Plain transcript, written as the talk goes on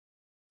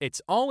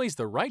It's always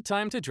the right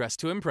time to dress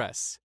to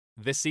impress.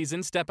 This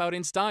season, step out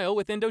in style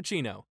with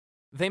Indochino.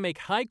 They make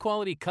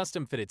high-quality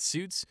custom-fitted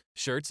suits,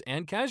 shirts,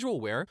 and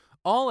casual wear,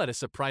 all at a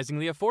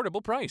surprisingly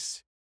affordable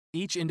price.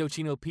 Each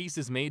Indochino piece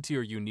is made to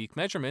your unique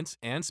measurements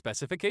and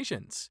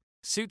specifications.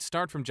 Suits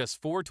start from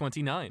just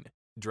 $4.29.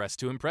 Dress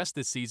to impress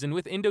this season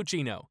with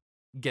Indochino.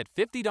 Get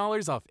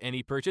 $50 off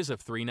any purchase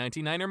of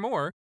 $3.99 or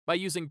more by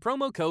using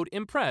promo code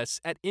IMPRESS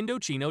at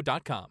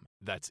Indochino.com.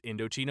 That's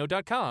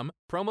Indochino.com,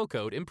 promo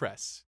code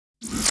IMPRESS.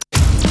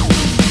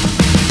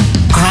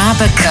 Grab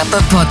a Cuppa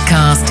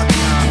podcast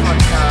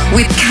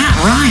with Kat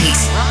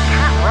Wright.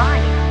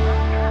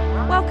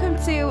 Welcome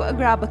to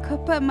Grab a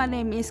Cuppa. My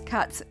name is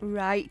Kat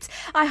Wright.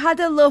 I had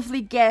a lovely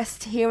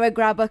guest here at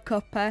Grab a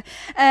Cuppa,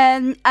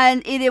 and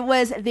it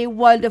was the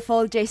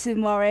wonderful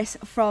Jason Morris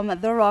from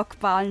the rock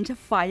band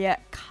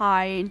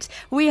Firekind.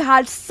 We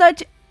had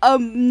such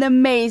an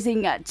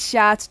amazing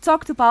chat,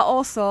 talked about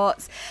all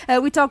sorts.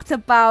 We talked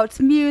about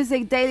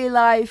music, daily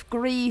life,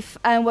 grief,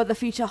 and what the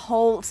future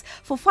holds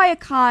for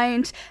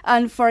Firekind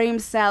and for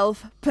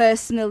himself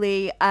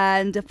personally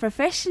and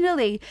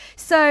professionally.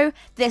 So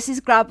this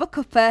is Grab a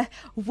Cuppa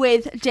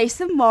with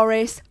Jason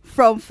Morris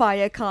from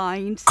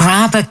Firekind.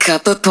 Grab a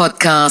Cuppa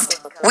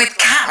podcast with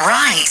Kat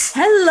Wright.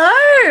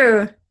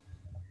 Hello.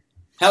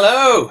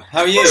 Hello, how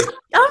are you?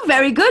 I'm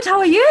very good. How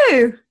are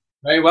you?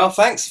 Very well,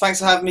 thanks. Thanks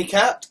for having me,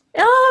 Kat.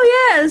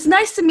 Oh, yeah, it's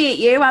nice to meet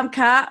you. I'm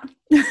Kat.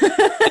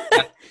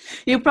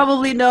 You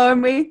probably know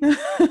me.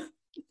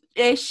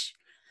 Ish.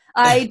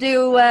 I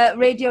do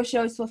radio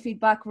shows for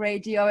Feedback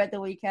Radio at the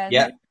weekend.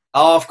 Yeah.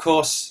 Oh, of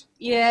course.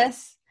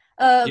 Yes.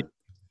 I'm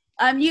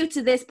new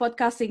to this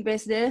podcasting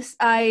business.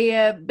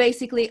 I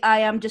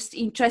am just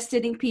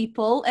interested in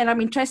people, and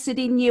I'm interested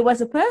in you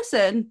as a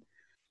person.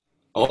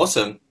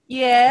 Awesome.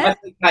 Yeah. I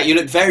think, Kat, you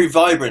look very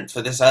vibrant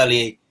for this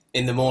early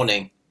in the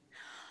morning.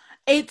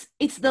 It's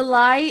the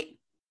light.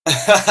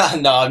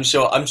 No, I'm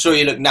sure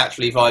you look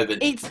naturally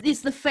vibrant.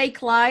 It's the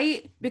fake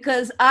light,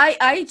 because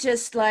I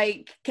just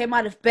like came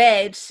out of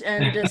bed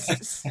and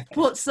just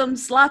put some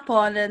slap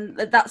on, and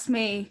that's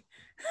me.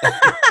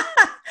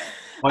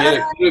 Oh,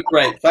 you look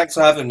great. Thanks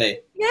for having me.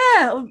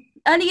 Yeah.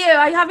 And you,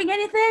 are you having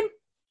anything?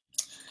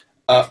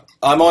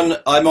 I'm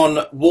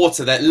on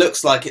water that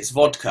looks like it's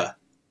vodka,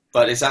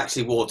 but it's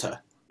actually water.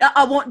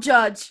 I won't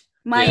judge.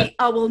 I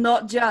will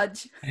not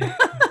judge.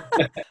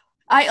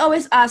 I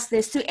always ask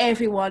this to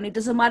everyone. It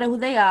doesn't matter who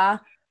they are.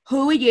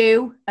 Who are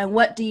you and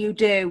what do you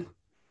do?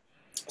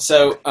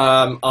 So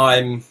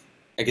I'm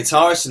a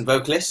guitarist and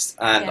vocalist,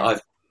 and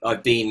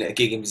I've been a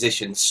gigging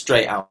musician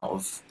straight out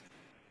of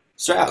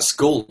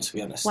school, to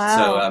be honest.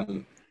 Wow.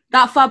 So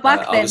that far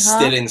back then, I was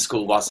still in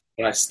school when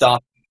I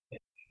started.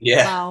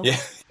 Yeah, wow.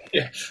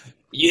 yeah,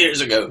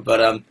 years ago.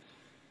 But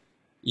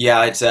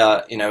I'd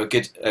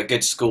a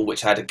good school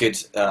which had a good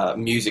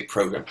music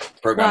program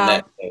Wow.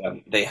 there.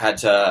 They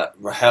had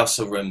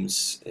rehearsal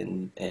rooms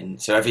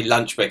so every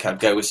lunch break I'd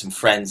go with some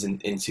friends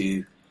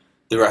into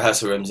the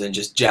rehearsal rooms and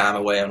just jam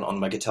away on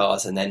my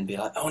guitars, and then be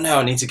like, oh no,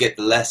 I need to get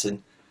the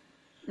lesson.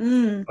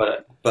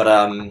 But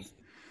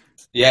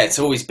it's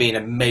always been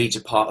a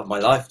major part of my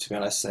life, to be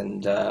honest,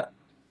 and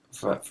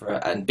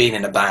and being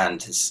in a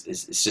band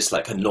is just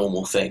like a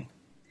normal thing.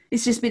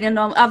 It's just been a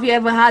normal. Have you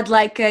ever had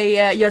like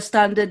your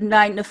standard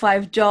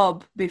 9-to-5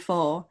 job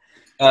before?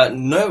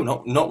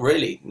 No, not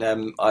really.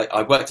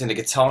 I worked in a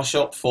guitar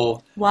shop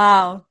for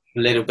Wow. a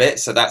little bit,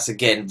 so that's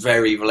again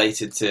very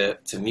related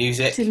to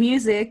music. To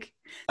music.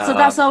 So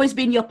that's always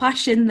been your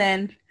passion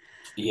then?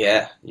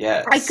 Yeah.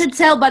 I could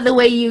tell by the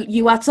way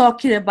you are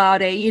talking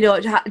about it,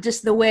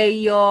 just the way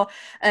you're...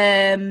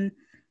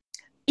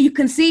 you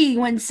can see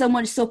when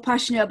someone is so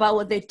passionate about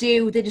what they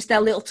do, they just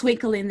that little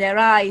twinkle in their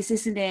eyes,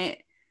 isn't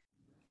it?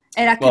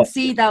 And I can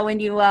see that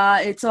when you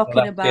are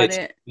talking about good.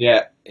 it.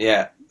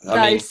 Yeah.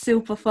 That is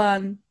super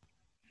fun.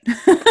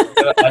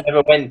 I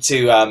never went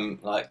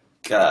to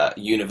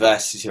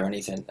university or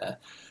anything.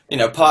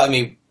 Part of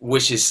me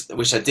wishes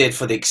I did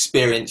for the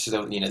experience,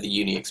 the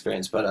uni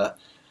experience, but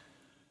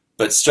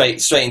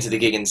straight into the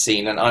gigging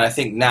scene, and I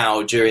think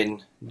now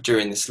during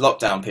this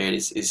lockdown period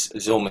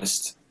is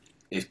almost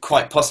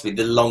quite possibly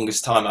the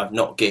longest time I've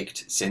not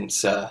gigged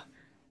since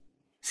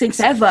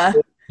ever.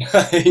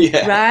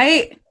 Yeah.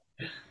 Right.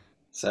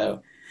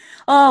 So.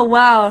 Oh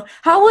wow!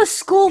 How was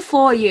school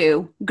for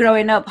you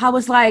growing up? How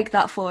was like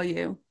that for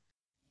you?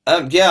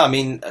 To be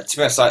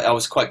honest, I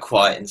was quite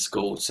quiet in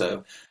school.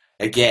 So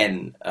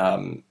again,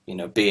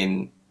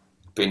 being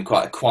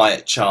quite a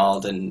quiet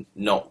child and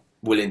not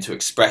willing to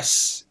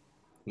express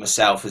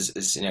myself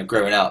as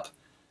growing up,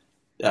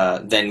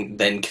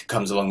 then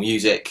comes along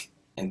music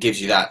and gives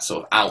you that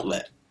sort of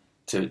outlet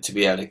to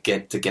be able to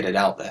get it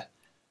out there.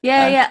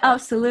 Yeah,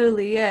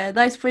 absolutely. Yeah,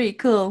 that's pretty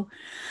cool.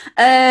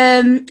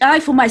 I,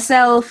 for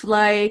myself,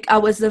 I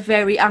was a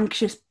very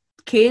anxious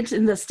kid,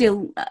 and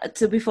still,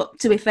 to be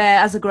fair,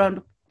 as a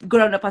grown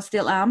up, I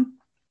still am.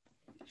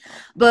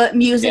 But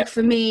music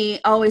for me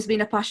always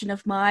been a passion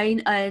of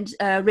mine, and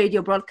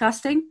radio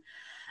broadcasting.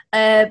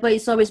 But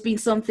it's always been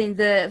something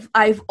that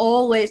I've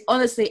only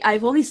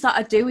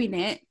started doing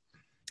it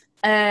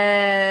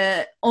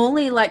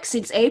only like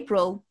since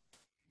April.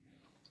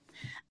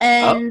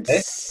 And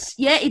Okay.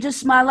 yeah,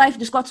 my life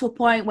just got to a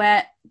point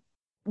where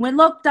when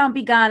lockdown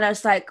began, I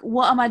was like,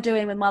 what am I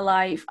doing with my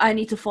life? I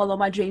need to follow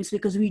my dreams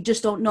because we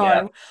just don't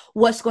know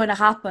what's going to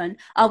happen.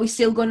 Are we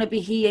still going to be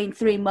here in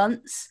 3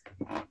 months?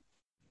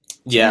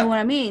 Do you know what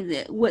I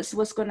mean?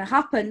 What's going to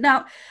happen?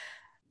 Now,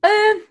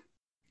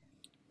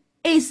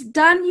 is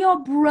Dan your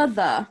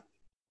brother?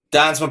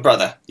 Dan's my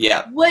brother.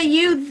 Yeah. Were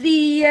you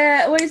the,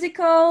 what is it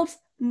called?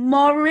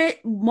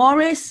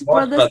 Morris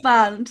Brothers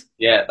Band?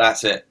 Yeah,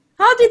 that's it.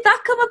 How did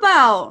that come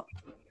about?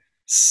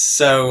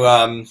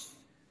 So,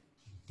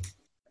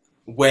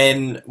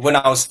 when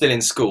I was still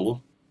in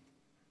school,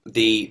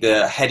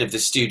 the head of the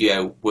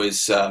studio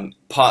was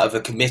part of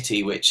a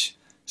committee which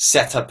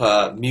set up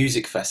a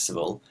music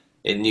festival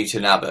in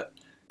Newton Abbot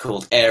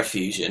called Air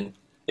Fusion.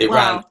 It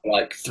ran for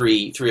like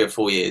three or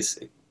 4 years.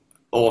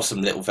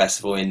 Awesome little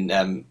festival in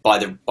by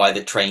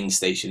the train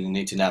station in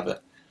Newton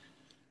Abbot.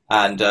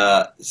 And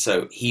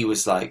so he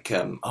was like,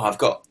 I've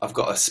got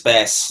a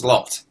spare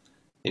slot,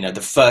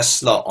 the first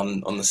slot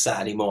on the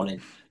Saturday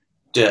morning.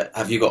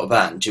 Have you got a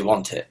band? Do you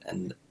want it?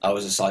 And I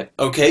was just like,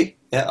 okay,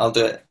 yeah, I'll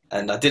do it.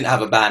 And I didn't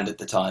have a band at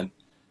the time.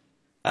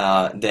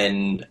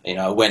 Then,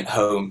 I went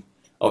home,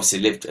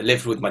 obviously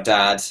lived with my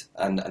dad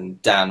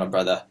and Dan, my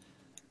brother.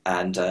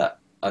 And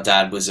our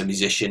dad was a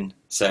musician,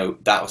 so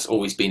that was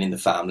always been in the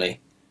family.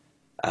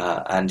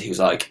 And he was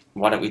like,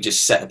 why don't we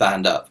just set a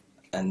band up?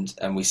 And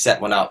we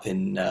set one up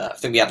in, I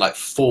think we had like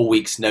 4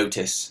 weeks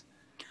notice.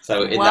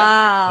 So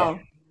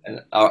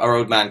and our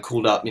old man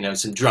called up,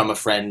 some drummer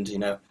friend,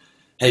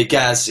 hey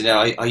Gaz,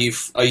 are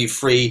you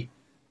free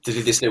to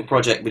do this little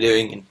project we're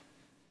doing?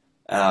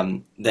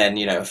 And then,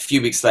 a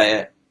few weeks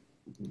later,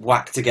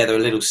 whacked together a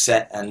little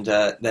set, and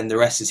then the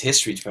rest is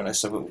history, to be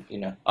honest. So,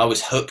 I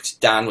was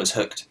hooked, Dan was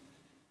hooked.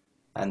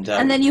 And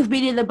then you've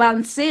been in the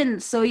band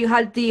since. So you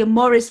had the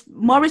Morris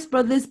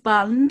Brothers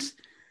Band.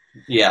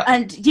 Yeah.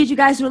 And did you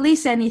guys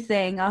release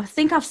anything? I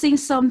think I've seen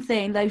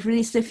something. They've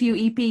released a few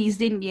EPs,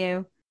 didn't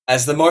you?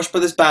 As the Morris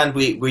Brothers Band,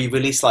 we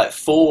released like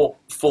four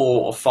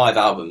or five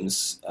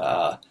albums.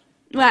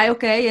 Right.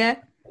 Okay. Yeah.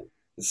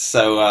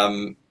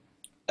 So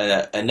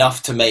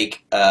enough to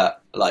make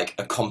like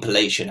a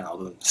compilation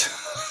album.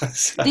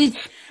 So,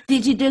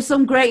 Did you do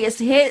some greatest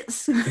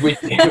hits? we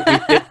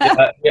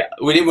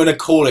didn't want to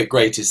call it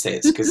greatest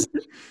hits because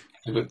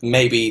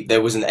maybe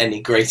there wasn't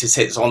any greatest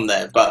hits on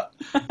there, but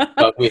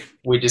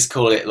we just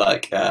call it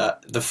like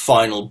the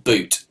final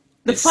boot.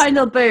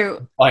 Final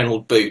boot. Final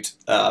boot.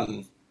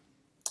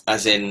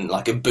 As in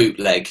like a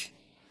bootleg.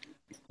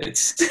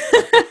 It's.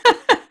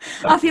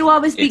 Have you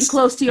always been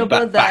close to your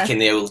brother? Back in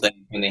the old days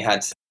when they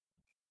had.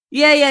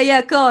 Yeah,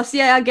 of course.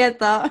 Yeah, I get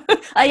that.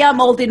 I am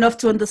old enough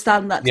to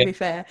understand that, to be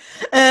fair.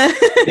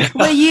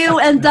 Were you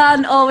and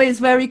Dan always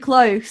very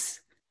close?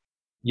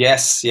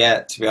 Yes,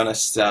 yeah, to be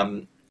honest,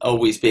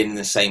 always been in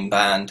the same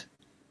band.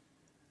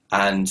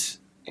 And,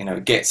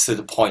 it gets to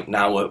the point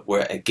now where we're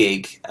at a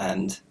gig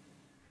and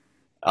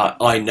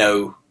I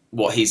know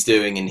what he's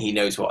doing and he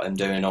knows what I'm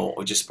doing,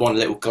 or just one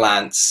little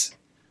glance.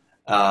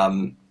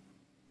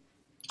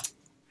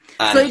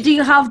 So do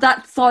you have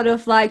that sort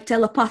of like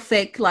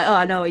telepathic, like, oh,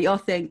 I know what you're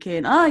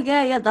thinking. Oh,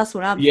 yeah, that's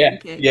what I'm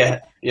thinking. Yeah.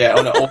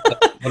 When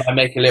I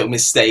make a little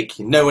mistake,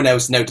 no one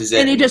else notices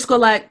it. And you just go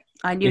like,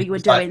 I knew you were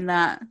doing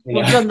that.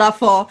 We've done that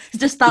for. It's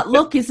just that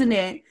look, isn't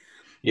it?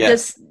 Yeah.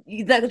 Just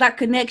that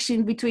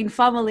connection between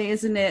family,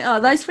 isn't it? Oh,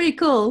 that's pretty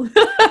cool.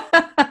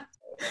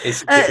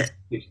 It's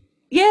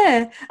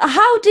yeah.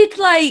 How did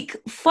like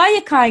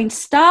Firekind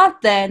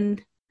start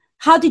then?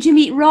 How did you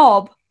meet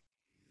Rob?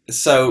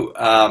 So,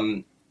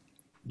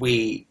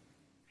 we've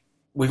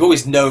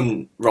always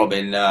known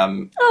Robin.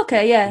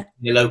 Okay, yeah.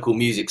 The local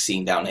music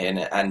scene down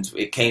here, and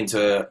it came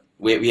to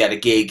we had a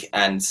gig,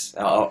 and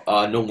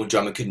our normal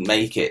drummer couldn't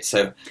make it,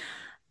 so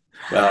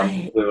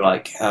we were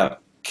like,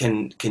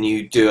 "Can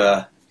you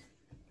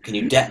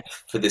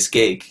depth for this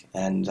gig?"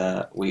 And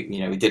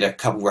we did a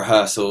couple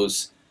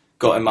rehearsals,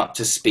 got him up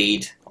to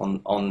speed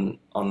on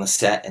the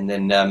set, and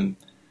then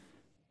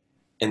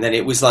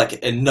it was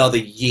like another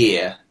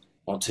year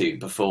or two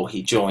before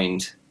he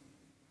joined,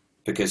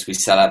 because we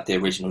still had the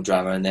original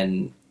drummer, and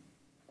then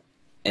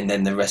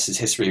the rest is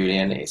history, really.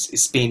 And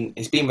it's been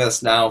with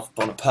us now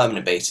on a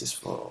permanent basis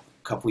for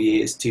a couple of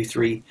years, 2,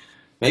 3,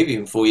 maybe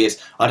even 4 years.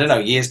 I don't know.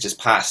 Years just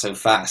pass so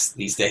fast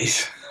these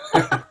days.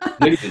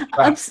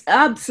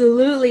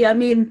 Absolutely. I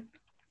mean,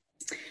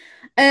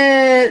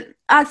 I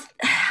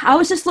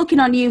was just looking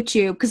on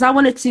YouTube because I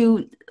wanted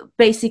to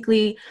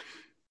basically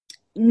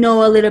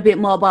know a little bit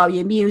more about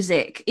your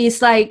music.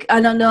 It's like, I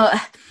don't know.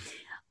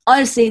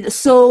 Honestly,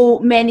 so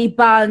many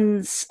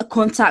bands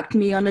contact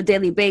me on a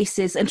daily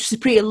basis, and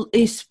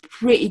it's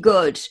pretty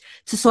good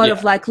to sort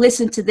of like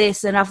listen to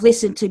this. And I've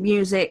listened to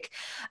music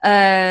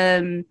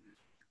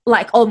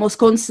like almost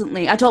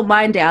constantly. I don't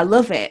mind it. I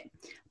love it.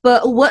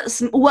 But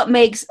what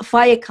makes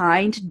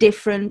Firekind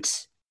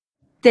different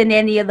than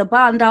any other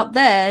band out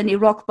there, any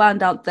rock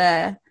band out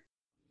there?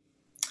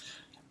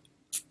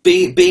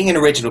 Being an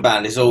original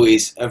band is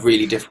always a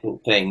really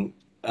difficult thing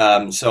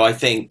So I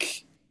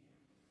think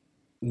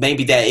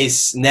maybe there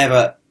is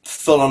never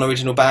full-on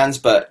original bands,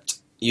 but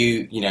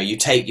you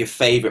take your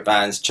favourite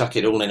bands, chuck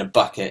it all in a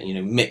bucket,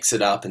 mix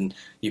it up, and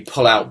you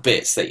pull out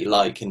bits that you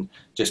like and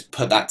just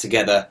put that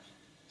together.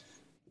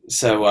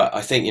 So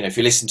I think if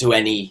you listen to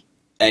any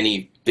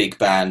big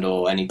band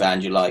or any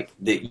band you like,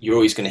 that you're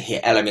always going to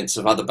hear elements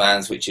of other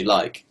bands which you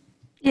like.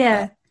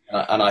 Yeah.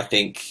 And I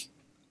think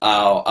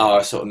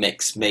our sort of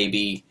mix may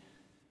be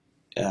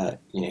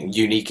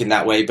unique in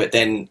that way, but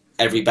then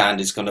every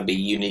band is going to be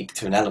unique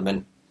to an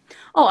element.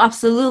 Oh,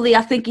 absolutely.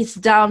 I think it's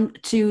down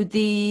to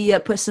the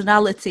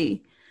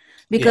personality,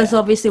 because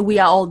obviously we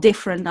are all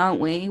different, aren't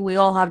we? We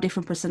all have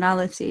different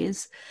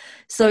personalities.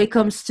 So it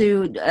comes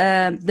to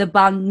the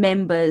band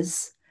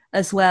members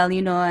as well,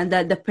 and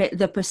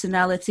the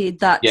personality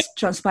that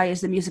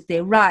transpires the music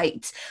they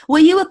write. Were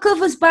you a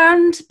covers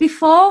band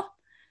before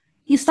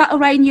you started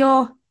writing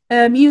your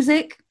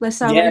music? Let's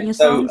start writing your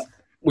songs.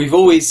 We've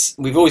always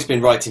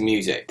been writing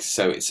music,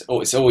 so it's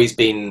always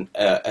been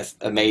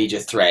a major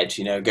thread,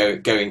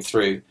 going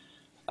through.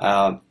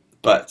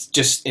 But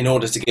just in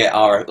order to get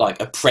our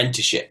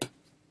apprenticeship,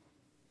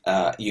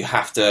 you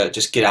have to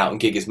just get out and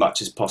gig as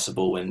much as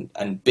possible,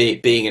 and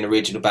being an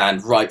original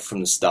band right from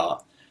the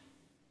start,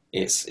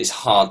 it's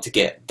hard to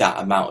get that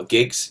amount of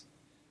gigs.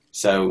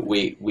 So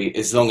we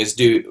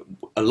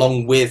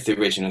along with the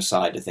original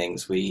side of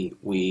things, we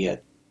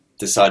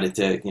decided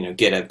to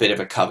get a bit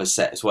of a cover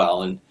set as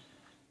well, and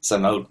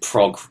some old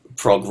prog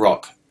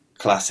rock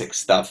classic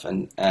stuff,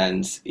 and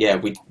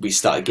we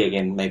started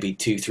gigging maybe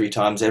 2-3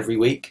 times every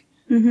week.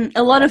 Mm-hmm.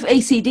 A lot of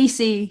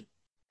AC/DC.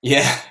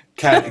 Yeah,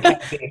 can't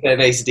think of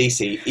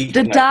AC/DC.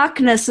 The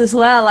Darkness as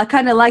well. I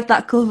kind of like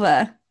that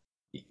cover.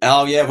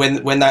 Oh yeah,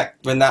 when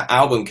that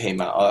album came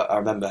out, I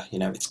remember.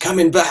 It's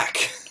coming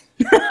back.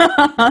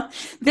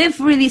 They've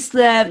released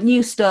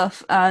new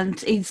stuff,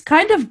 and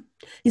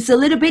it's a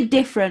little bit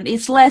different.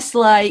 It's less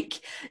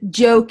like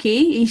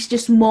jokey. It's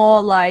just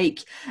more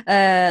like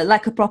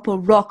a proper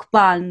rock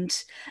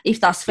band, if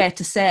that's fair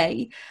to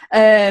say.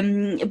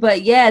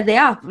 But yeah, they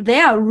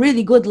are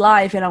really good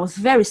live, and I was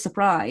very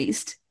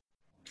surprised.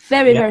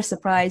 Very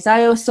surprised.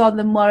 I always saw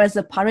them more as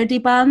a parody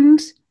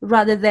band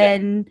rather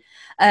than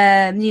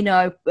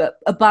a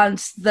band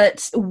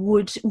that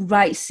would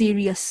write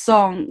serious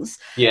songs.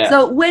 Yeah.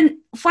 So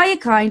when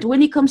Firekind,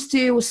 when it comes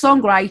to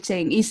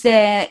songwriting, is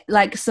there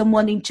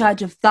someone in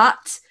charge of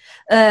that,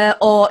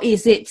 or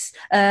is it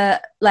a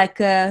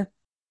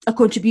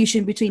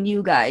contribution between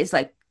you guys?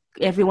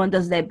 Everyone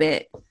does their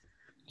bit.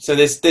 So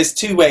there's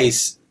 2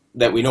 ways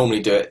that we normally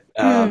do it.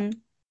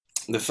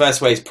 The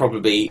first way is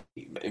probably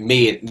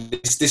me.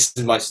 This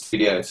is my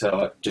studio,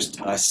 so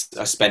I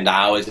spend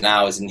hours and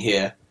hours in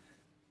here.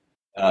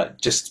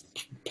 Just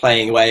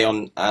playing away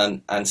on,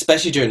 and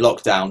especially during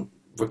lockdown,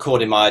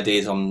 recording my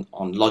ideas on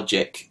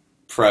Logic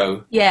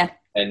Pro. Yeah.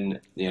 And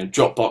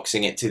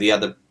Dropboxing it to the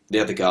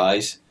other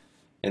guys,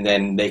 and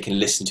then they can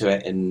listen to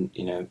it and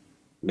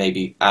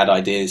maybe add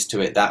ideas to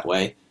it that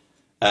way.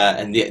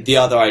 And the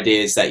other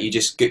idea is that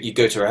you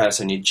go to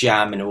rehearsal and you're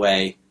jamming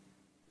away,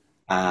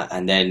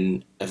 and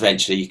then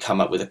eventually you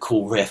come up with a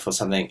cool riff or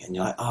something, and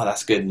you're like, oh,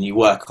 that's good, and you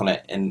work on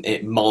it, and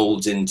it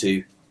molds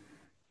into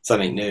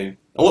something new.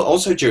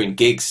 Also during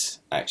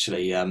gigs,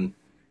 actually, I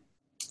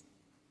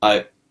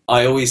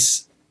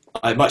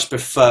much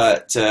prefer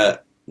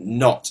to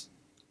not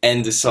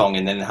end the song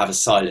and then have a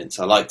silence.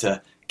 I like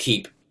to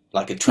keep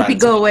a transition. Keep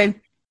it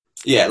going.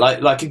 Yeah,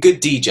 like a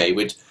good DJ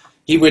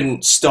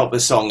wouldn't stop a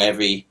song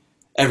every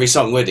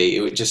song, would he?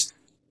 It would just.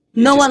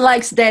 No one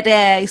likes dead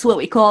air. It's what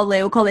we call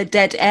it. We call it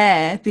dead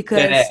air,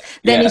 because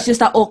then it's just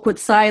that awkward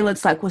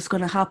silence, what's going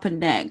to happen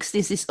next?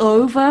 Is this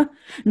over?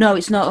 No,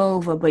 it's not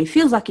over, but it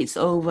feels like it's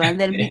over, and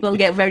then people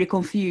get very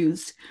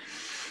confused.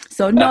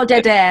 So no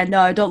dead air. No,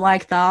 I don't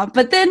like that.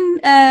 But then,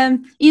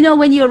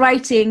 when you're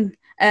writing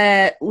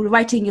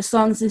your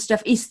songs and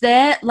stuff, is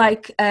there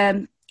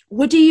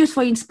what do you use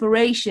for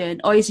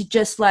inspiration, or is it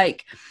just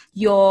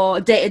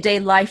your day-to-day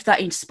life that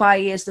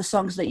inspires the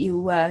songs that you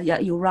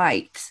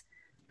write?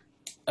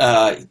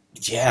 I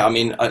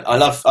mean, I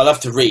love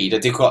to read.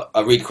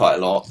 I read quite a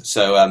lot,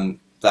 so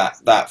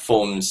that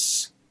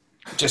forms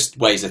just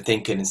ways of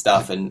thinking and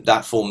stuff, and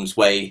that forms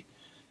quite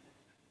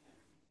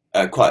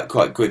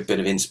good bit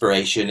of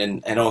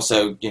inspiration, and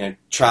also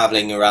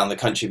traveling around the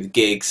country with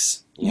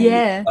gigs.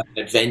 An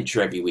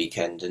adventure every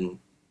weekend, and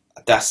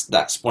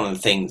that's one of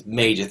the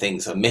major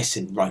things I'm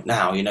missing right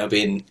now.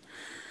 Being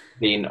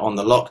on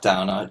the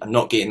lockdown, I'm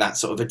not getting that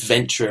sort of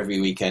adventure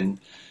every weekend.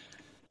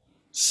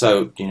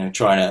 So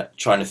trying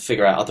to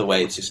figure out other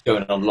ways, just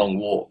going on long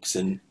walks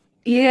and.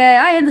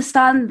 Yeah, I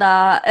understand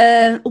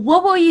that.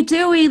 What were you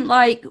doing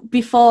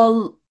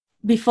before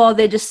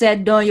they just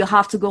said no, you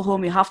have to go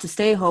home, you have to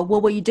stay home?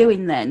 What were you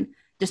doing then,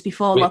 just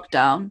before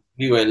lockdown?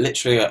 We were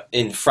literally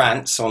in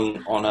France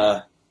on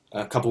a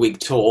couple-week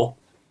tour,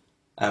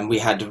 and we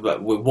had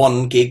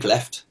 1 gig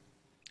left,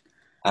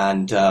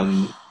 and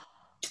and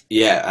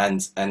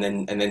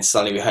then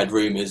suddenly we heard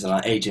rumours, and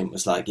our agent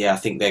was like, "Yeah, I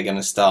think they're going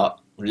to start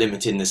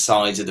limiting the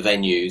size of the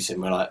venues,"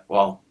 and we're like,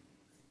 "Well,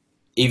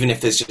 even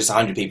if there's just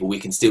 100 people, we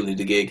can still do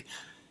the gig.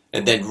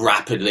 And then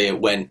rapidly it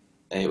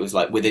was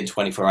like within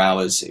 24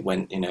 hours, it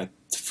went,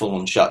 full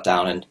on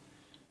shutdown. And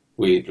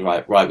we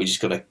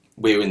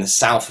were in the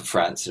south of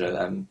France,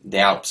 the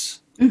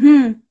Alps.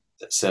 Mm-hmm.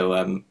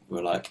 So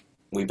we're like,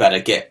 we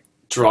better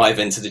drive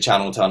into the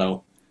Channel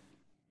Tunnel.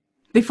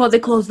 Before they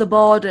close the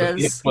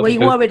borders. Were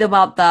you worried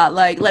about that?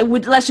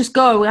 Let's just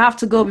go. We have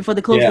to go before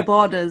they close the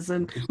borders,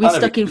 and we're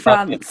stuck in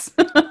France.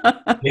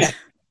 Yeah.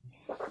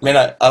 I mean,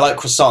 I like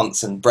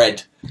croissants and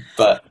bread,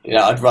 but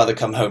I'd rather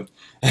come home.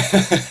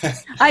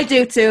 I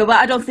do too, but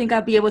I don't think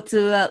I'd be able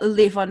to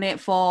live on it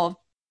for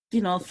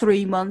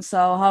 3 months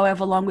or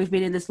however long we've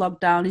been in this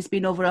lockdown. It's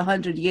been over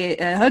 100 years.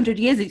 100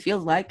 years, it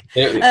feels like.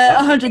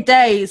 100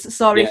 days.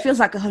 Sorry, It feels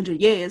like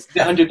 100 years.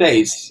 100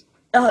 days.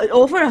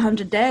 Over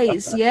 100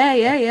 days.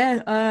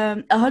 Yeah.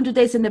 100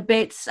 days and a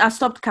bit. I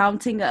stopped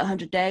counting at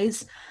 100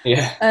 days.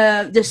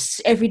 Yeah.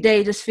 Just every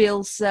day just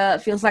feels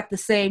like the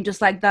same,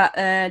 just like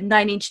that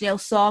 9 Inch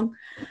Nails song.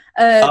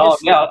 I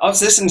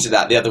was listening to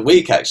that the other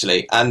week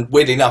actually, and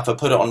weirdly enough, I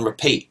put it on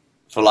repeat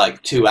for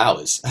like 2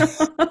 hours.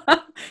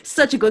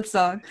 Such a good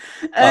song.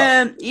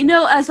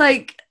 As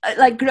like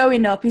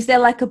growing up, is there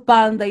like a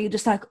band that you're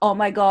just like, oh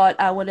my God,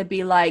 I want to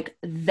be like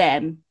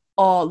them,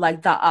 or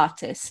like that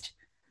artist?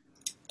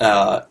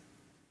 So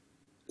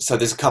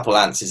there's a couple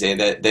answers here.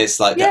 There's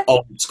like the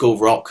old school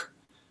rock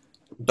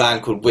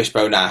band called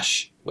Wishbone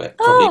Ash.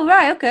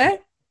 Right, okay.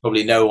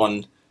 Probably no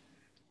one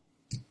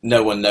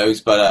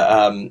knows,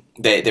 but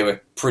they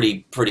were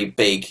pretty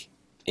big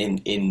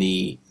in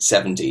the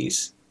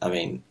 70s. I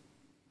mean,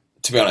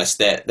 to be honest,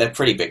 they're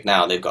pretty big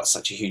now. They've got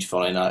such a huge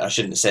following. I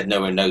shouldn't have said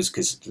no one knows,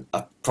 because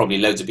probably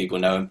loads of people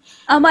know them.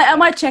 I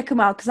might check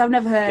them out, because I've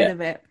never heard of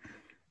it.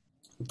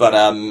 But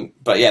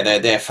yeah,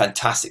 they're a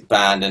fantastic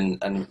band,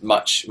 and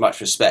much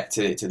respect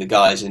to the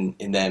guys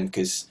in them,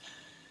 because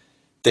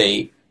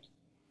I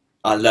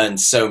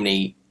learned so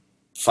many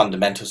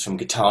fundamentals from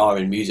guitar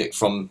and music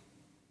from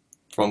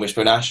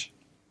Wishbone Ash.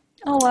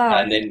 Oh wow!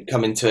 And then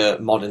coming to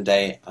modern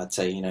day, I'd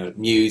say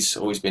Muse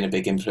always been a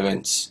big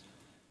influence.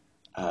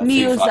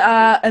 Muse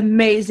are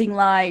amazing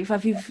live.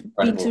 Have you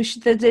been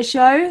to the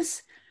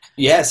shows?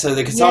 Yeah, so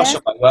the guitar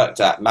shop I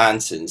worked at,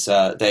 Manson's,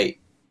 the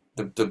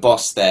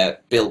boss there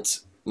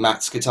built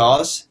Matt's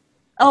guitars.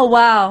 Oh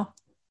wow!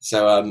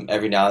 So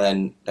every now and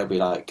then they'll be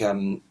like,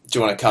 "Do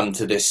you want to come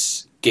to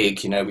this gig?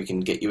 We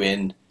can get you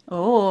in."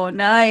 Oh,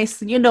 nice!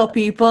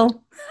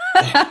 People.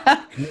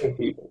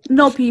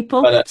 Know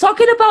people. But,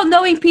 Talking about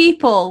knowing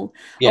people.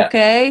 Yeah.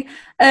 Okay.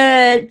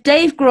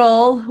 Dave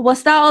Grohl.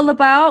 What's that all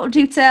about?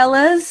 Do tell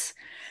us.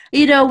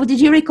 Did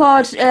you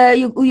record?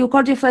 You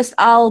recorded your first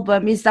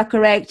album? Is that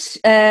correct?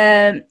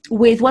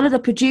 With one of the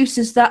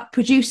producers that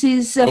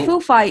produces Foo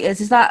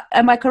Fighters.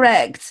 Am I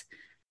correct?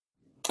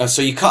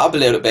 So you cut up a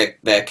little bit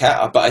there,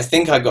 Kat, but I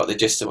think I got the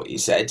gist of what you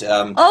said.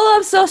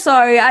 I'm so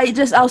sorry. I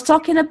was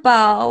talking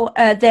about,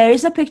 there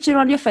is a picture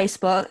on your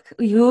Facebook,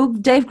 you,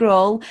 Dave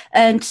Grohl,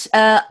 and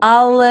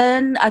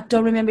Alan, I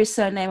don't remember his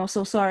surname, I'm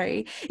so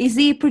sorry. Is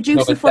the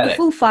producer for the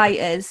Foo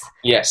Fighters?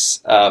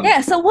 Yes.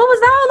 So what was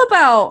that all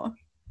about?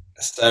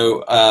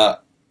 So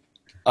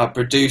our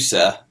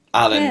producer,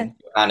 Alan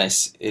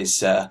Johannes,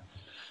 is a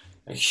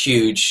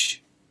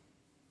huge...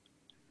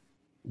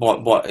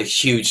 What a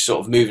huge sort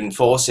of moving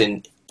force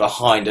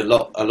behind a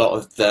lot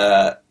of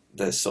the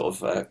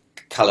sort of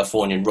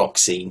Californian rock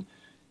scene,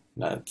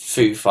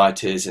 Foo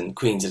Fighters and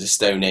Queens of the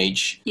Stone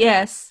Age.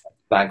 Yes. A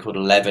band called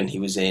 11 he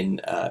was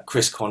in,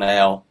 Chris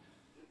Cornell.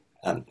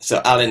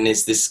 So Alan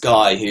is this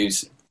guy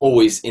who's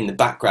always in the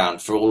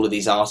background for all of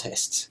these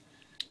artists.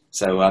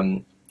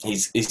 So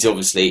he's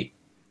obviously,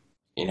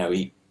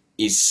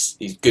 he's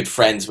good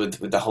friends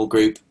with the whole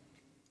group,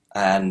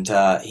 and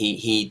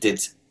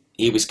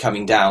he was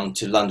coming down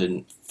to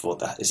London for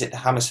is it the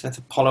Hammersmith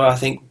Apollo, I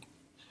think,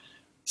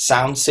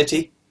 Sound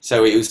City.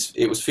 So it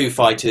was Foo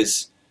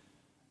Fighters,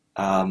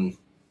 and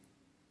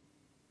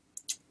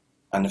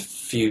a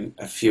few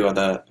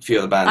other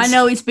bands. I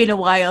know it's been a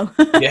while.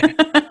 Yeah.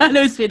 I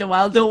know it's been a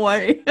while. Don't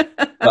worry.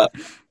 But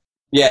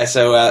yeah,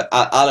 so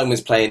Alan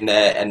was playing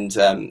there, and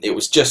it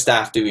was just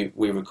after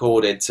we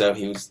recorded. So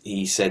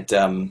he said,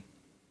 "Do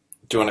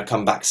you want to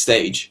come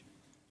backstage?"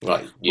 We're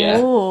like, yeah.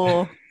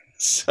 Oh.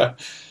 So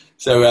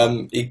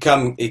he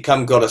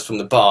got us from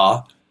the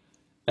bar,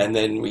 and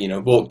then we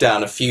walked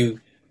down a few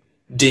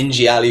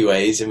dingy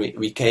alleyways, and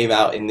we came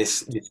out in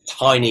this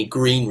tiny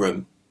green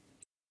room,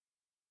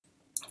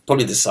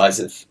 probably the size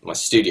of my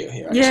studio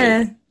here, actually.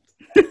 Yeah.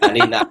 And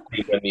in that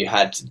green room you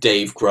had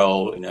Dave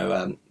Grohl,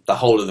 the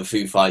whole of the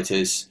Foo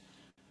Fighters,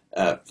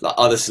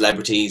 other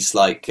celebrities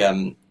like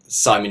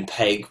Simon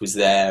Pegg was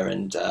there,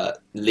 and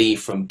Lee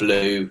from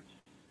Blue.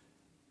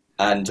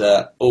 And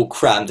all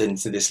crammed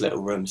into this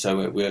little room.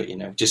 So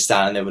we're just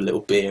standing there with a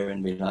little beer,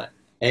 and we're like,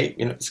 hey,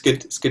 it's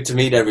good to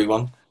meet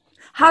everyone.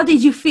 How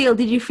did you feel?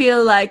 Did you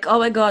feel like, oh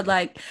my God,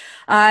 like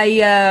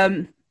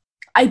I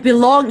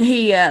belong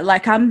here,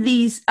 like I'm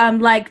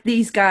like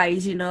these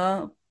guys,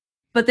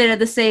 but then at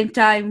the same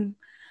time,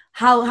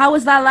 how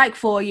was that like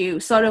for you?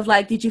 Sort of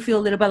like, did you feel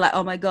a little bit like,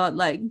 oh my god,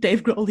 like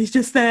Dave Grohl is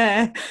just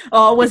there,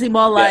 or was it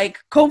more like,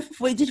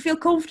 did you feel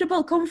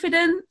comfortable,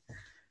 confident?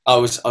 I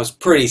was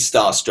pretty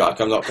starstruck.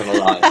 I'm not going to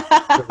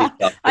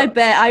lie. I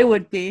bet I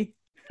would be.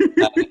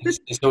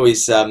 It's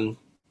always, as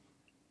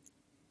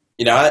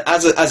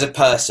a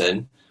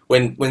person,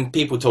 when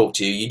people talk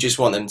to you, you just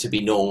want them to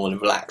be normal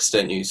and relaxed,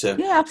 don't you? So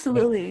yeah,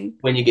 absolutely.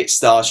 When you get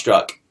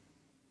starstruck,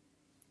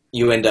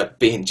 you end up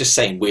just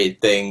saying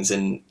weird things,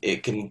 and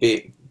it can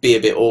be a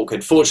bit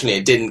awkward. Fortunately,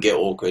 it didn't get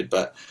awkward,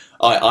 but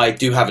I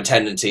do have a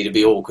tendency to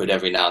be awkward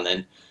every now and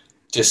then,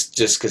 just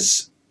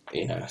because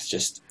it's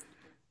just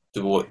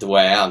the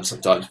way I am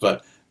sometimes.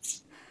 But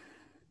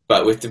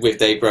with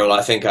Dave Grohl,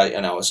 I think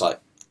I was like,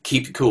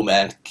 keep it cool,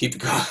 man, keep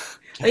it cool.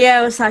 Yeah,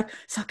 I was like,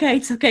 it's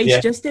okay. Yeah.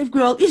 It's just Dave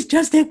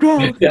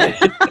Grohl. Yeah.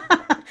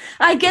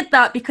 I get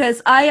that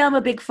because I am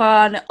a big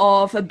fan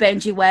of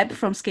Benji Webb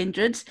from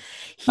Skindred.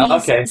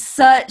 He's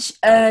such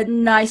a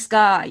nice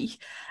guy.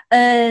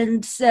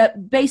 And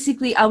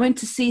basically, I went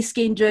to see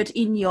Skindred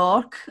in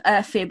York,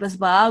 Faber's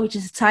Bar, which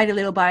is a tiny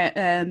little bar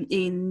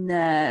in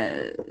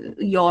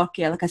York,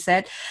 yeah, like I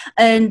said.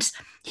 And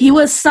he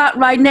was sat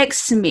right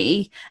next to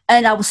me,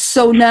 and I was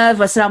so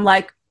nervous. And I'm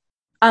like,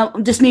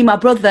 just me and my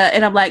brother,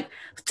 and I'm like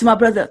to my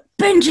brother,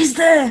 Benji's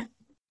there.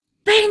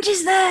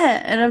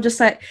 And I'm just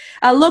like,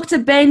 I looked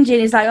at Benji,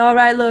 and he's like, all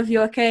right, love,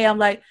 you okay? I'm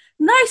like,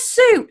 nice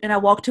suit. And I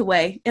walked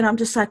away. And I'm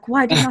just like,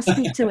 why didn't I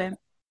speak to him?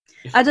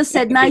 I just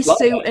said nice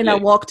suit, and I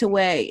walked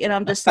away. And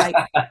I'm just like,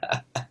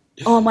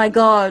 oh my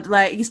God,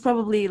 like he's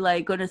probably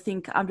like going to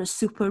think I'm just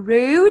super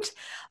rude.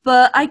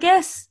 But I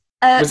guess...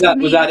 was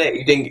that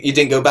it? You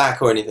didn't go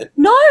back or anything?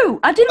 No,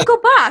 I didn't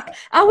go back.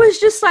 I was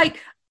just like,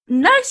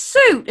 nice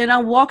suit, and I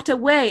walked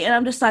away. And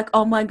I'm just like,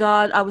 oh my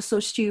God, I was so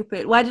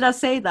stupid. Why did I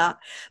say that?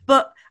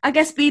 But I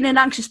guess being an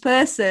anxious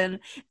person,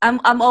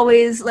 I'm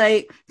always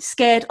like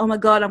scared, oh my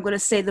God, I'm going to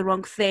say the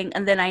wrong thing.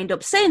 And then I end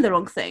up saying the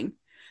wrong thing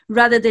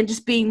rather than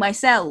just being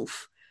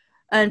myself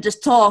and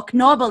just talk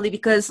normally,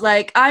 because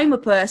like I'm a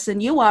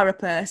person, you are a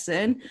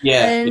person.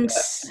 Yeah. And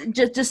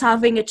just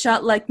having a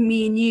chat like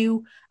me and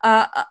you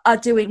are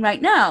doing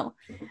right now.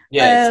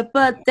 Yes.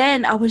 But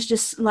then I was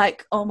just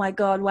like, oh my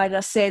God, why did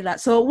I say that?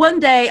 So one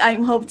day I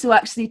hope to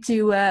actually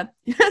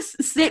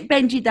sit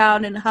Benji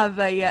down and have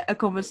a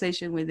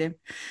conversation with him.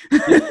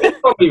 You'll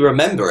probably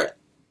remember it.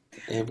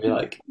 You'll be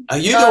like, are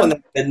you the one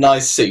that had a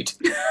nice suit?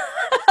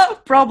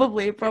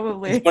 Probably.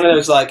 It's one of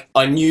those like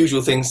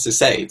unusual things to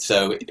say,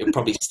 so it'll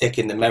probably stick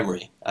in the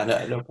memory. I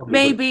know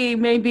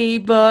maybe,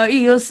 but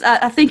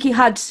I think he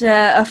had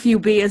a few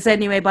beers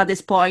anyway by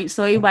this point,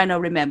 so he might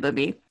not remember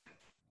me.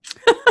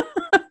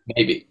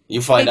 Maybe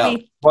you'll find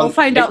out. We'll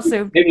find out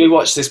soon. Maybe we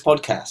watch this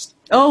podcast.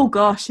 Oh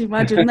gosh,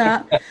 imagine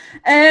that.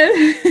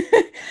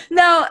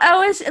 Now,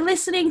 I was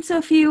listening to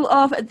a few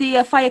of the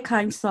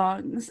Firekind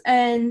songs,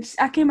 and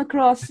I came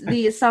across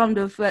the Sound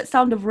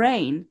of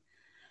Rain.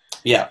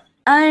 Yeah.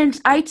 And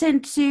I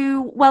tend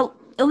to, well,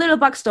 a little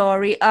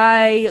backstory.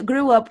 I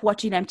grew up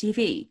watching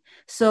MTV.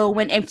 So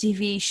when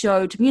MTV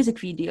showed music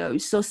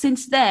videos. So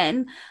since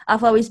then,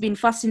 I've always been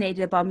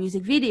fascinated about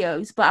music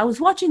videos. But I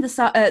was watching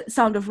the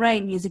Sound of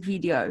Rain music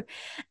video.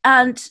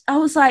 And I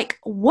was like,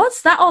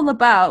 what's that all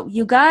about?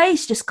 You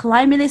guys just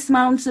climbing this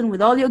mountain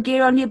with all your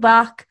gear on your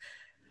back.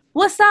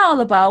 What's that all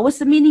about? What's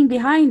the meaning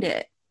behind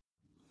it?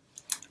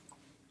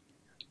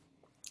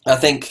 I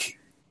think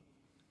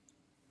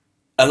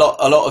a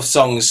lot of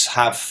songs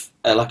have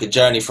like a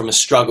journey from a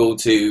struggle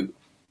to...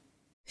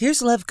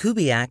 Here's Lev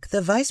Kubiak,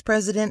 the Vice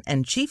President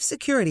and Chief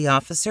Security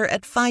Officer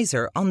at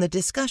Pfizer, on the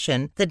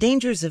discussion, The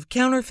Dangers of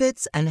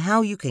Counterfeits and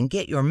How You Can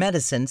Get Your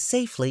Medicine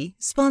Safely,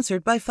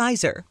 sponsored by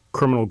Pfizer.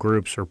 Criminal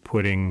groups are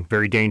putting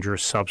very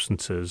dangerous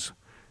substances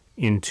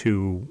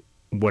into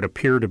what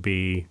appear to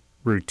be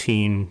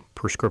routine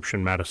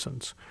prescription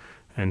medicines.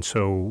 And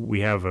so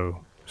we have a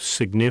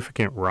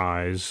significant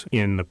rise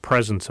in the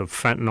presence of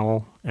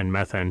fentanyl and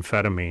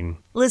methamphetamine.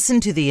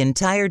 Listen to the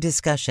entire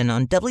discussion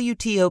on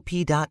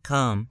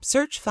WTOP.com.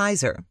 Search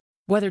Pfizer.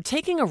 Whether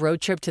taking a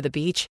road trip to the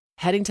beach,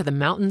 heading to the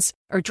mountains,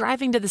 or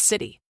driving to the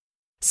city,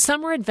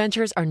 summer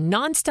adventures are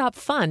nonstop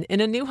fun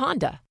in a new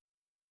Honda.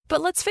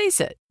 But let's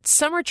face it,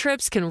 summer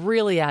trips can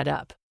really add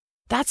up.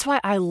 That's why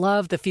I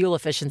love the fuel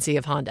efficiency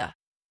of Honda.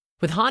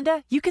 With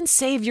Honda, you can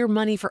save your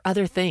money for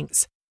other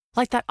things,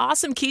 like that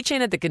awesome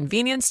keychain at the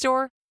convenience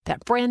store,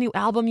 that brand new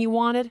album you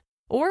wanted,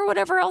 or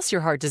whatever else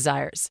your heart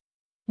desires.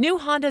 New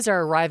Hondas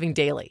are arriving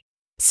daily.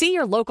 See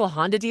your local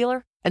Honda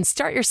dealer and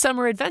start your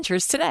summer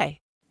adventures today.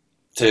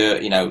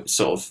 To,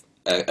 sort of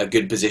a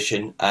good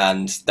position,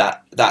 and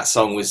that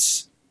song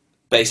was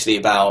basically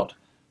about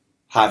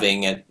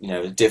having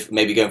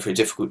maybe going through a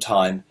difficult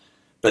time,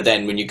 but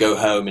then when you go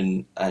home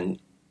and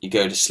you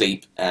go to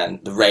sleep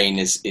and the rain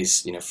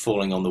is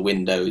falling on the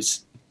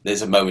windows,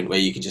 there's a moment where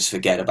you can just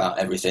forget about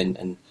everything.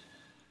 And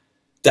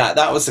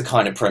that was the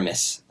kind of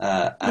premise.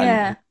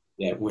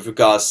 With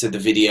regards to the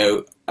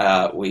video,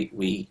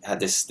 we had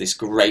this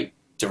great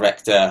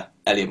director,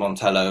 Elliot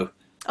Montello.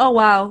 Oh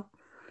wow!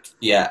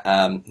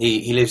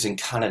 He lives in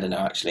Canada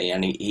now, actually,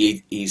 and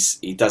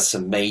he does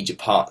some major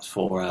parts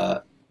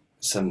for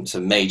some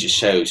major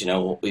shows. You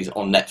know, he's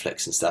on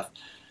Netflix and stuff.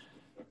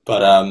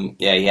 But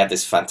he had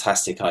this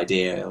fantastic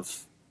idea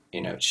of,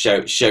 you know,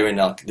 showing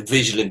like the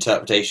visual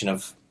interpretation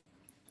of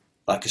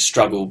like a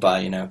struggle by,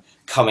 you know,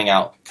 coming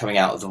out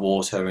of the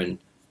water and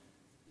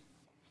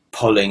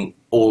pulling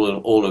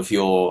all of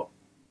your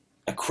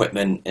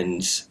equipment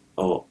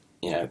or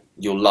you know,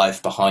 your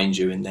life behind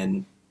you, and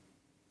then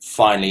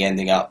finally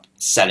ending up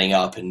setting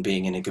up and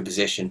being in a good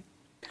position.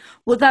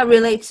 Would that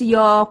relate to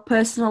your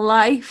personal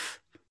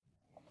life?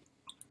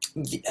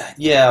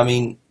 Yeah, I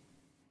mean,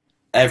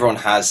 everyone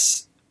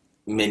has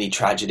mini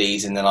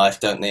tragedies in their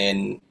life, don't they?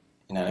 And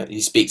you know,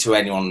 you speak to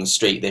anyone on the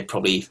street, they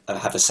probably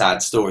have a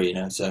sad story, you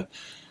know. So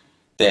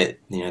there,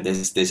 you know,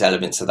 there's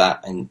elements of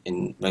that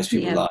in most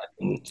people's life,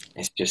 and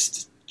it's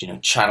just, you know,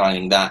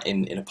 channeling that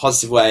in a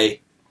positive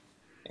way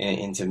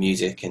into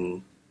music.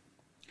 And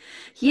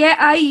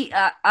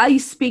I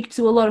speak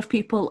to a lot of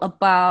people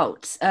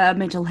about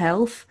mental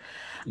health.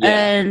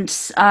 And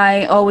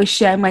I always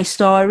share my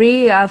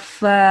story.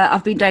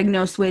 I've been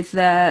diagnosed with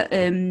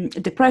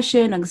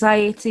depression,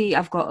 anxiety.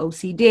 I've got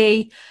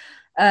OCD.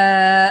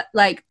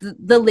 Like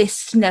the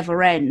list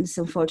never ends,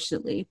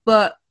 unfortunately.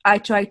 But I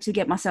try to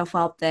get myself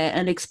out there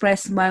and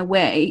express my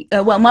way.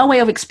 My way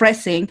of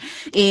expressing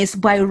is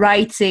by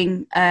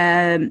writing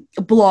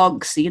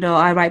blogs. You know,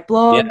 I write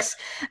blogs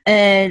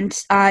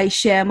and I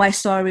share my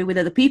story with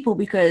other people,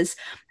 because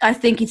I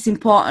think it's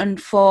important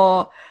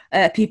for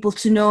people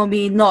to know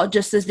me, not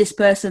just as this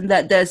person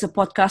that does a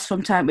podcast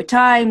from time to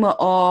time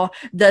or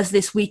does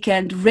this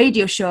weekend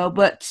radio show,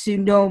 but to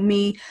know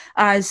me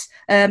as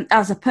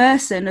a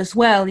person as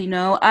well. You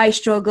know, I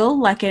struggle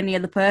like any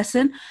other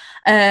person,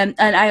 and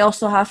I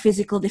also have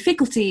physical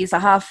difficulties. I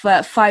have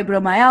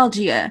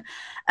fibromyalgia,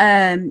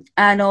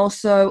 and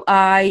also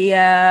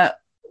I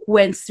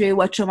went through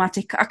a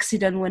traumatic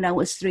accident when I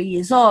was 3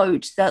 years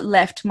old that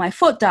left my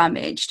foot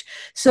damaged.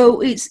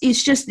 So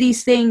it's just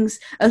these things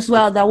as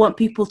well that I want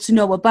people to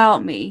know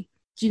about me.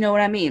 Do you know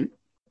what I mean?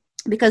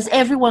 Because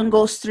everyone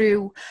goes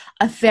through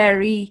a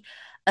very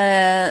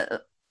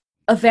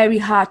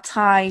hard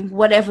time,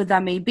 whatever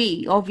that may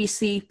be.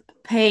 Obviously,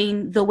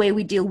 pain, the way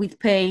we deal with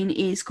pain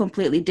is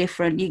completely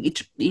different.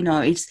 You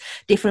know, it's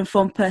different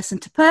from person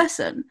to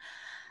person.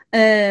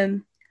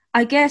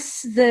 I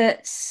guess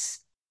that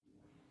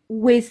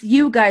with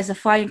you guys, I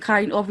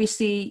find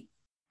obviously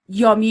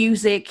your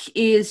music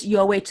is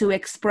your way to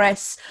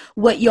express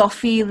what you're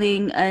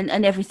feeling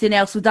and everything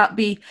else. Would that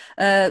be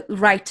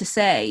right to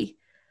say?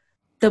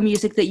 The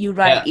music that you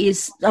write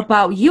is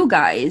about you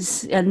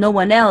guys and no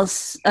one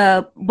else.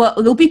 But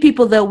there'll be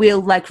people that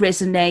will like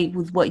resonate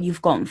with what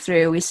you've gone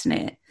through, isn't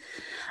it?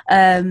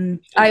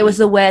 I was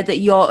aware that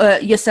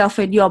yourself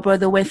and your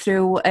brother went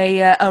through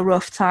a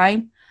rough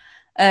time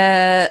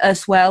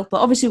as well, but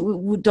obviously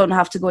we don't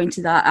have to go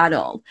into that at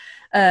all.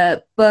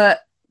 But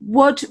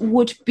what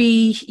would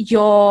be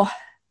your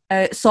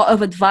sort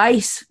of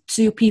advice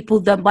to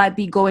people that might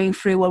be going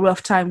through a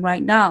rough time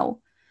right now?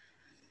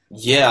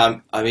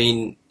 Yeah, I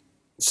mean,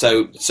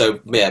 so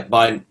yeah,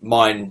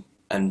 mine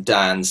and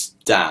Dan's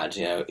dad,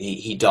 you know,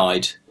 he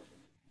died.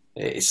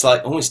 It's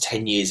like almost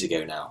 10 years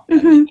ago now.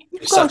 Mm-hmm,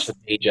 it was such a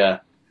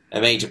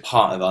major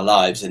part of our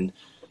lives, and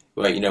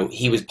where, you know,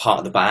 he was part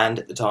of the band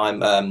at the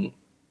time.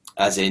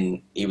 As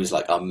in, he was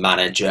like our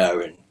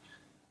manager and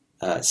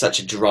such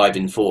a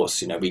driving force.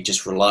 You know, we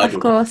just relied on him.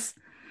 Of course.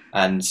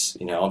 And,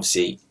 you know,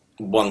 obviously,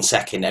 1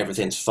 second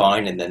everything's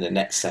fine, and then the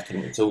next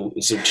second it's all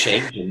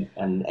changed.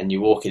 And you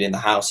walk in the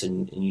house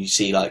and you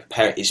see like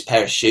his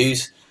pair of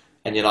shoes,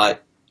 and you're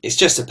like, it's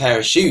just a pair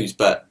of shoes,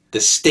 but the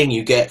sting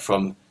you get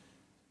from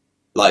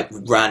like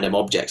random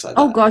objects like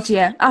that. Oh God,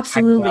 yeah,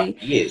 absolutely.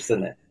 Years,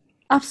 doesn't it?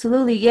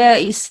 Absolutely, yeah.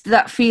 It's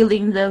that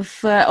feeling of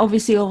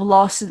obviously of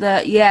loss.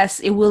 That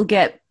yes, it will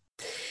get.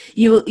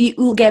 You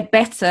will get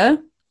better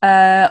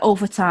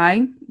over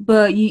time,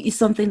 but it's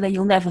something that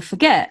you'll never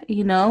forget,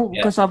 you know,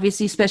 because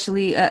obviously,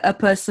 especially a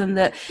person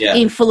that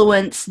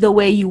influenced the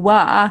way you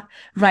are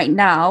right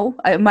now,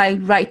 am I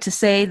right to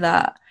say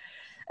that?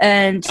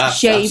 And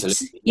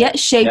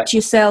shaped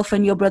yourself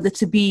and your brother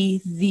to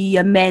be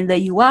the man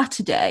that you are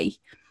today.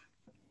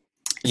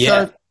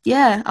 Yeah. So,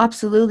 yeah,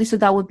 absolutely. So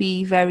that would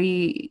be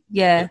very,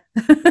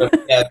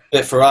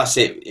 but for us,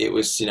 it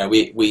was, you know,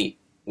 we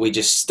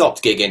just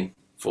stopped gigging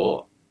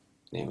for,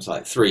 it was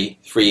like three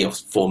or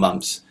 4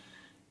 months,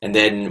 and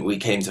then we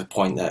came to a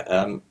point that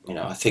you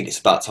know, I think it's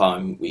about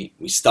time we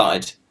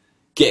started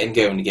getting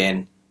going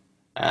again,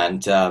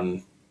 and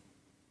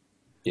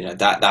you know,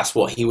 that's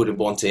what he would have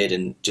wanted,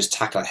 and just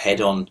tackle it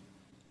head on,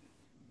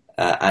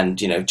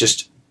 and you know,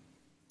 just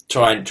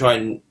try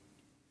and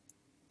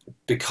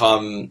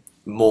become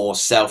more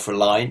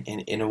self-reliant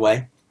in a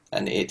way,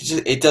 and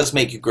it does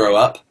make you grow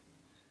up.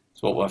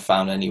 It's what we've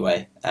found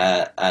anyway,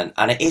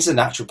 and it is a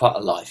natural part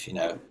of life, you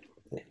know.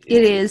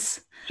 It is.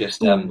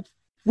 Just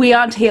we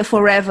aren't here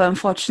forever,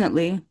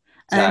 unfortunately,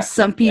 and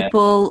some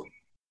people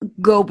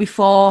go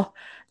before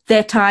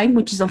their time,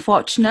 which is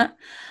unfortunate.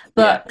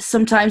 but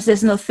sometimes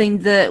there's nothing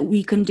that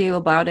we can do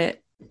about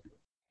it.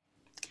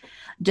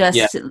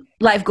 Just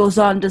life goes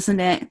on, doesn't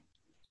it?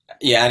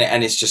 Yeah,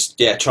 and it's just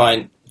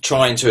trying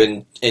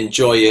to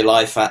enjoy your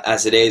life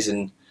as it is,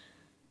 and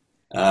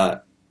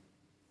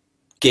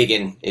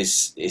gigging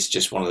is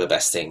just one of the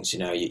best things. You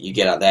know, you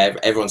get out there,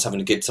 everyone's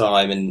having a good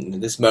time,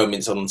 and there's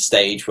moments on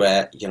stage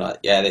where you're like,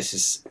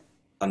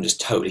 I'm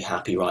just totally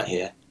happy right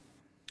here.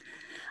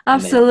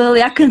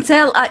 Absolutely. I can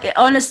tell.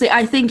 Honestly,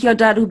 I think your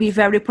dad will be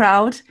very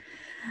proud.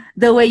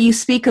 The way you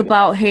speak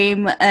about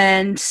him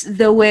and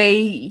the way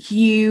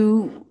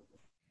you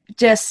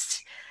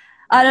just,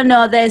 I don't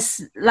know,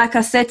 there's, like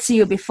I said to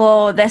you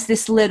before, there's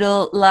this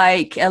little,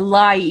 like, a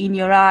light in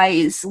your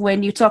eyes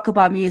when you talk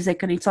about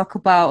music and you talk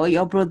about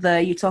your brother,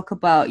 you talk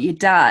about your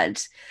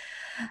dad.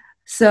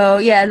 So,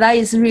 yeah, that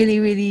is really,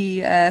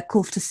 really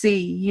cool to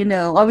see, you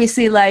know.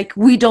 Obviously, like,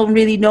 we don't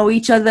really know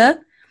each other.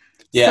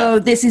 Yeah. So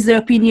this is the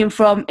opinion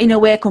from, in a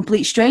way, a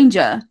complete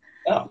stranger.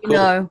 Oh, cool. You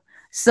know.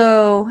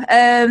 So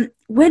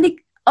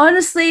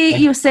honestly,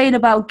 you're saying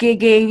about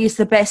gigging is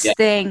the best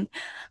thing,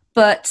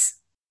 but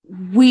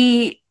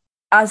we,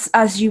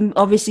 as you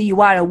obviously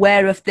you are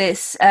aware of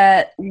this,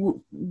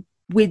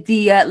 with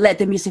the Let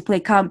the Music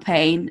Play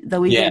campaign that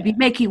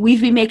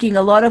we've been making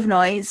a lot of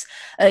noise.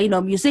 You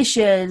know,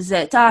 musicians,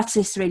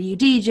 artists, radio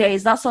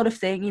DJs, that sort of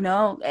thing. You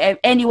know,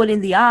 anyone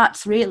in the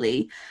arts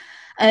really.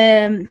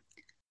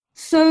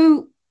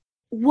 So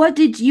what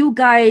did you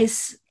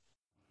guys,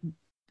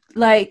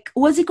 like,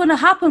 was it going to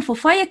happen for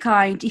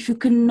Firekind if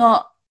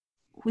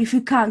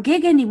you can't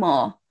gig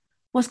anymore?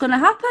 What's going to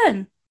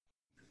happen?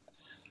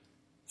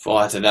 Well,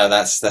 I don't know.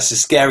 That's a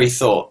scary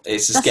thought.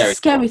 It's a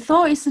scary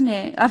thought, isn't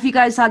it? Have you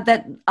guys had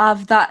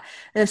that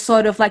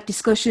sort of like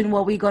discussion?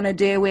 What we're going to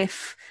do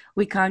if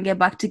we can't get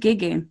back to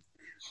gigging?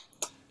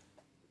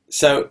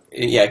 So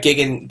yeah,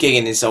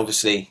 gigging is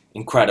obviously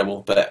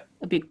incredible, but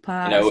a big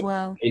part as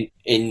well.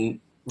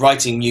 In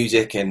writing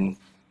music and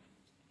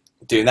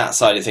doing that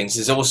side of things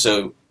is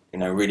also, you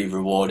know, really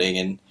rewarding.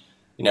 And,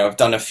 you know, I've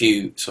done a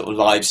few sort of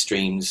live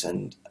streams,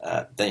 and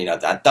then, you know,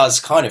 that does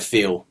kind of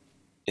feel,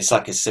 it's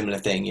like a similar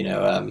thing, you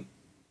know,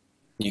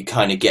 you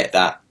kind of get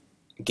that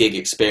gig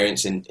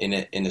experience in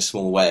a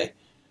small way.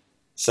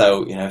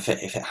 So, you know, if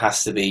it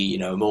has to be, you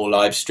know, more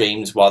live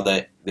streams while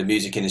the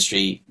music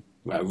industry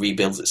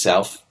rebuilds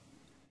itself,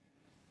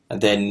 and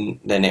then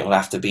it will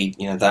have to be,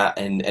 you know, that,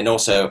 and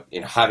also,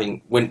 you know,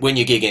 having, when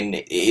you're gigging,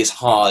 it is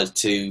hard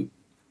to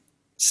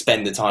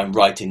spend the time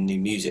writing new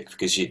music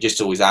because you're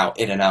just always out,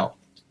 in and out.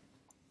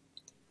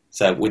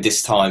 So with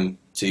this time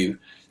to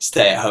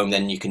stay at home,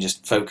 then you can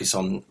just focus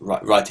on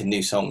writing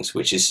new songs,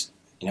 which is,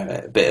 you know,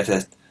 a bit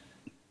of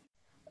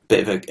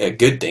a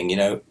good thing, you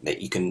know,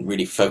 that you can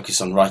really focus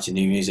on writing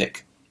new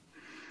music.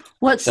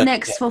 What's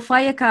next for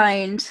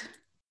Firekind?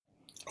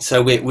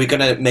 So we're going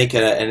to make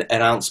an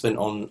announcement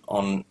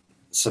on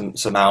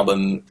some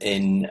album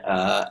in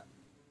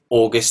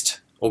August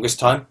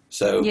time.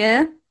 So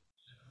yeah,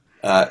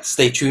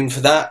 stay tuned for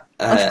that.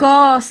 Of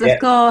course.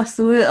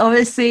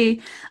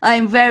 Obviously,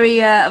 I'm very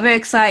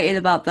excited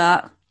about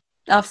that.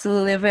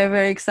 Absolutely, very,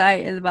 very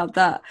excited about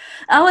that.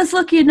 I was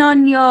looking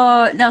on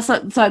your... Now,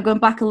 sorry, going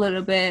back a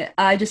little bit,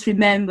 I just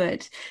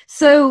remembered.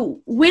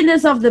 So,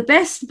 winners of the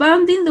Best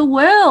Band in the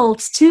World,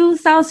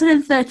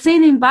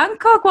 2013 in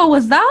Bangkok. What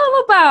was that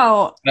all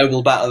about?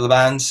 Global Battle of the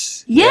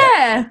Bands.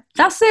 Yeah,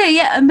 that's it.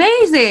 Yeah,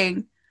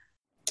 amazing.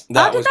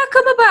 How did that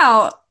come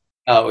about?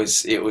 Oh,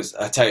 it was,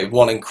 I tell you,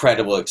 one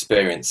incredible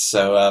experience.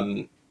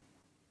 So,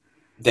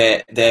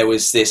 there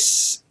was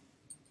this...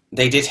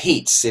 They did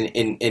heats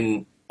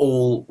in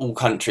all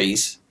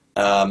countries,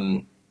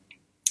 and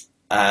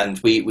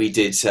we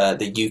did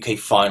the UK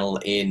final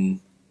in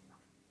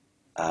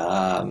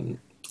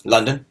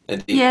London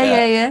at the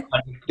the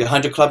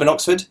 100 Club in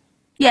Oxford.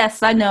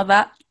 Yes, I know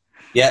that.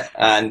 Yeah,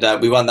 and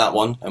we won that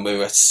one, and we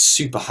were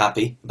super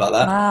happy about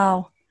that.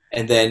 Wow!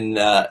 And then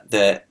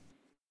the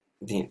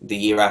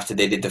year after,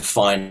 they did the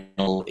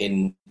final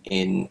in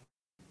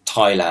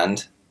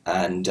Thailand,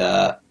 and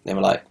they were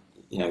like,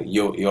 you know,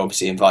 you're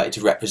obviously invited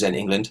to represent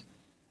England.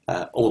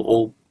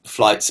 All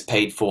flights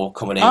paid for,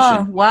 accommodation.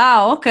 Oh,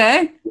 wow,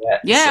 okay.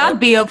 Yeah, so, I'd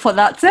be up for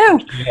that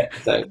too. Yeah,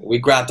 so we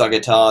grabbed our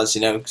guitars,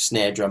 you know,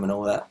 snare drum and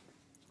all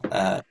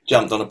that.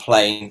 Jumped on a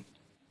plane,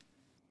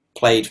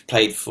 played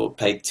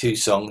 2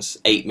 songs,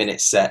 8-minute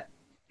set.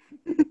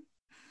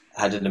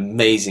 Had an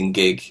amazing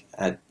gig,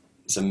 had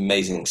some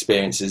amazing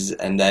experiences,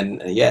 and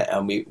then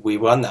and we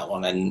won that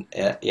one. And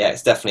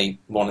it's definitely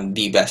one of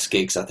the best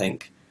gigs, I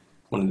think.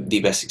 One of the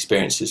best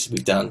experiences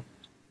we've done.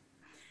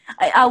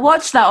 I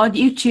watched that on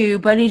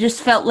YouTube, and it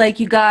just felt like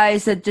you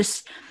guys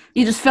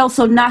you just felt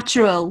so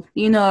natural,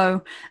 you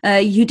know.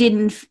 You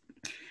didn't.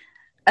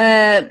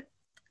 It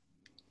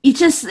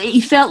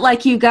felt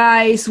like you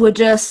guys were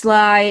just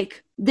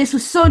like, this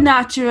was so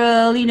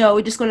natural, you know.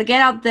 We're just gonna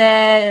get out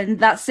there, and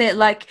that's it.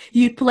 Like,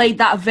 you played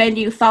that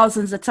venue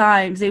thousands of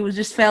times. It was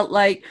just felt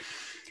like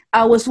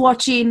I was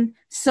watching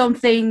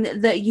something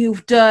that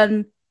you've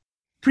done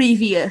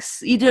previous.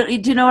 Do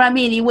you know what I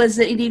mean? It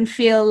didn't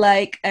feel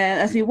like,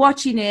 as we're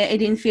watching it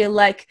didn't feel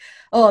like,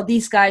 oh,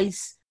 these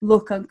guys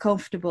look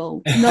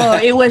uncomfortable. No,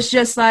 it was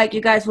just like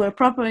you guys were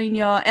proper in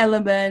your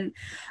element.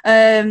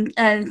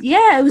 And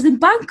yeah, it was in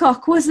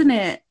Bangkok, wasn't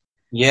it?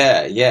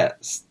 Yeah.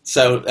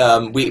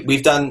 So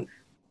we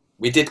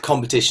did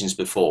competitions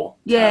before.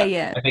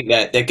 Yeah. I think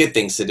they're good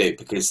things to do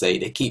because they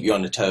keep you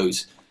on the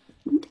toes.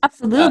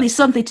 Absolutely,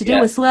 something to do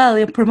as well.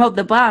 You promote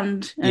the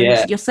band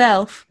and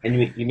yourself.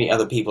 And you meet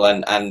other people,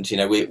 and you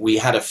know, we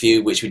had a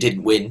few which we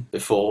didn't win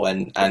before,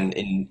 and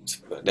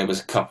there was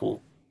a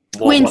couple.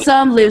 Win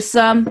some, lose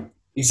some.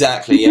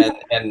 Exactly,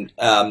 and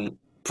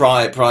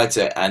prior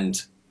to it,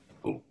 and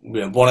you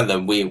know, one of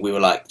them we were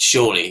like,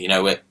 surely, you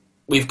know,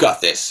 we've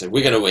got this,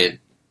 we're going to win,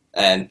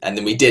 and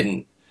then we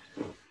didn't,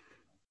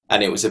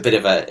 and it was a bit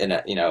of a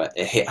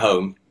hit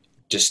home,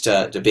 just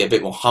to be a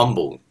bit more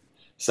humble.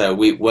 So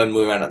when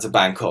we went out to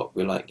Bangkok,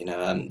 we were like, you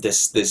know,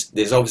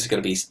 there's obviously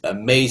going to be an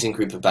amazing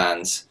group of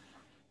bands.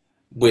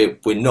 We're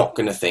not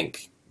going to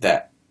think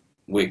that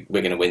we're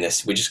going to win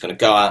this. We're just going to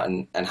go out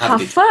and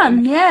have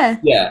fun, yeah,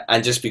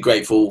 and just be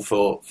grateful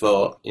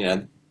for you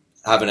know,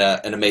 having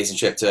an amazing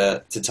trip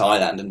to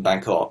Thailand and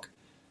Bangkok.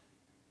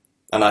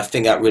 And I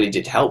think that really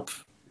did help.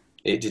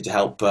 It did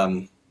help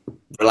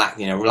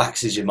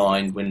relaxes your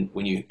mind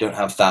when you don't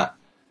have that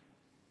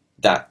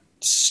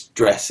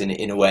stress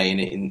in a way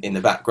in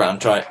the background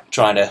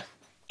trying to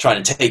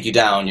take you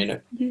down, you know.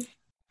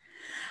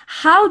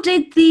 How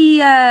did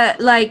the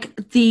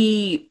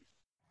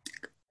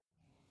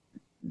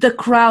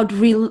crowd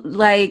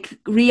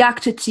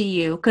reacted to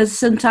you? Because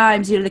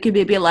sometimes, you know, they can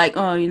be a bit like,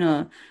 oh, you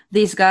know,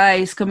 these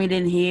guys coming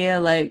in here,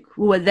 like,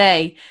 who are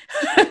they?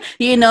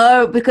 You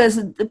know, because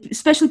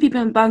especially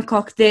people in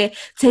Bangkok, they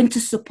tend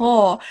to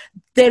support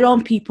their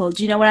own people.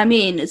 Do you know what I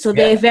mean? So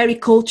they're very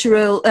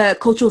cultural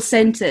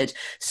centered.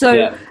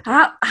 So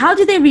how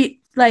did they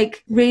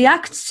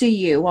react to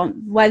you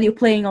while you're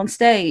playing on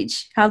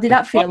stage? How did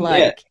that feel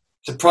like? Yeah.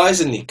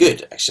 Surprisingly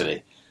good,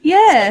 actually.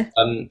 Yeah.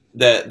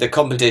 The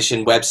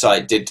competition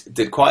website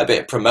did quite a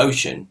bit of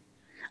promotion.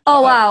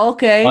 Oh wow!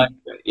 Okay.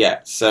 Yeah.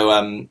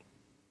 So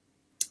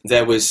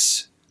there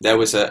was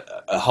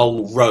a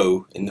whole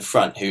row in the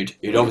front who'd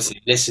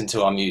obviously listened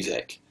to our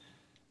music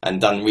and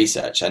done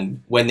research,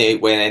 and when they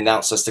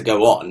announced us to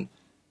go on,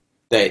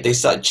 they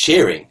started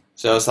cheering.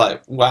 So I was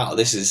like, wow,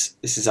 this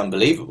is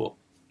unbelievable.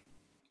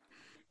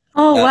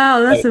 Oh wow,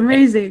 that's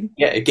amazing.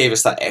 It gave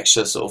us that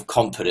extra sort of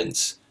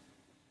confidence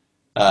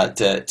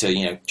to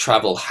you know,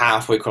 travel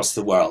halfway across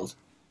the world,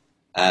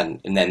 and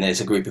then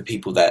there's a group of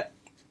people that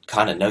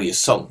kind of know your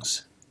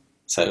songs.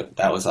 So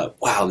that was like,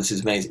 wow, this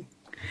is amazing.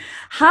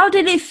 How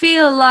did it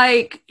feel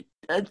like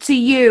to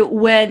you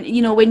when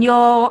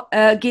you're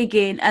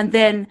gigging and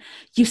then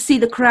you see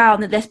the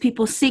crowd and there's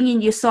people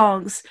singing your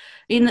songs,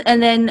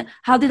 and then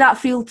how did that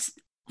feel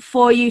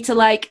for you to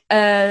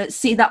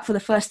see that for the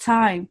first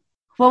time?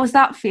 What was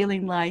that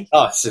feeling like?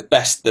 Oh, it's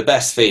the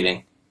best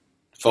feeling,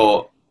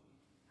 because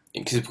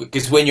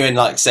when you're in,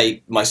 like,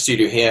 say, my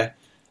studio here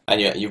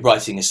and you're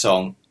writing a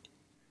song,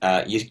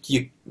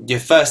 your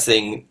first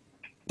thing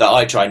that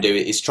I try and do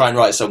is try and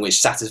write a song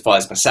which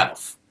satisfies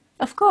myself.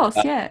 Of course,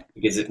 yeah.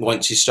 Because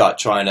once you start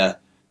trying to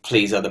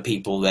please other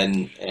people,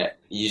 then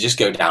you just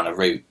go down a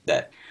route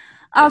that...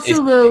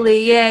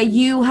 Absolutely, yeah.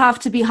 You have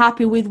to be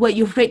happy with what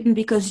you've written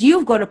because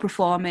you've got to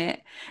perform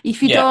it.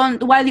 If you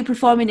don't, while you're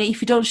performing it,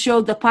 if you don't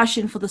show the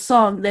passion for the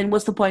song, then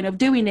what's the point of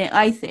doing it,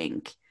 I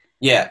think.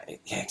 Yeah,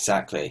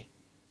 exactly.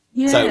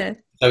 Yeah.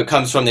 So it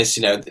comes from this,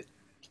 you know,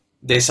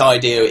 this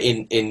idea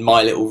in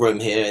my little room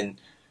here,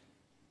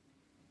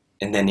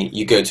 and then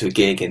you go to a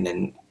gig and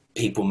then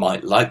people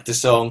might like the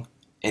song,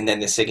 and then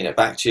they're singing it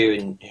back to you,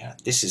 and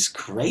this is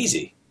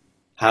crazy.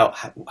 How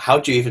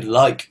do you even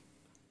like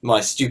my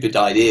stupid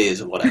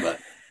ideas or whatever?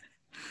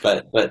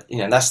 but you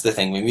know, that's the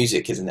thing with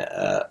music, isn't it?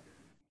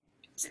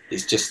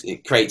 It's just,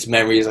 it creates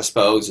memories, I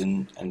suppose,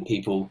 and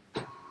people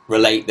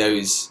relate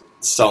those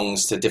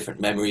songs to different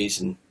memories,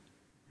 and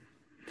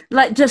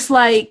like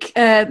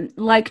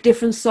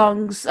different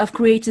songs have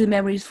created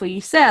memories for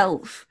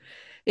yourself,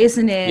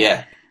 isn't it?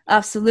 Yeah.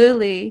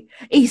 Absolutely.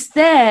 Is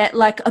there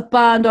like a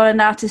band or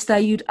an artist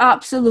that you'd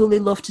absolutely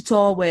love to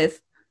tour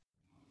with?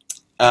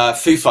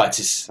 Foo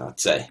Fighters, I'd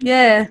say.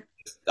 Yeah.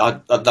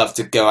 I'd love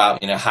to go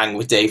out, you know, hang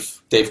with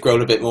Dave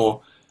Grohl a bit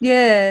more.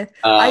 Yeah.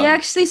 I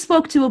actually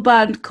spoke to a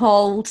band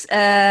called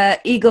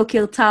Ego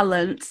Kill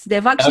Talent.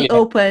 They've actually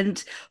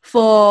opened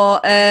for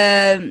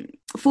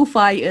Foo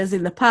Fighters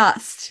in the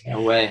past.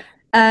 No way.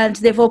 And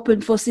they've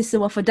opened for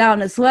System of a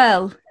Down as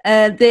well.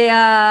 They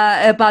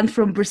are a band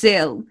from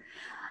Brazil.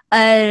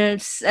 And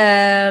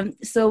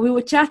so we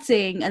were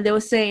chatting, and they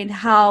were saying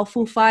how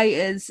Foo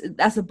Fighters,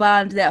 as a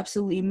band, they're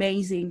absolutely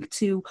amazing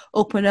to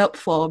open up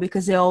for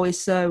because they're always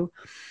so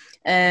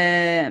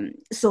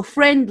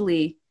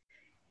friendly,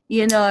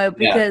 you know.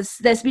 Because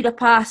there's been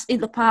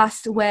in the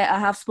past where I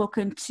have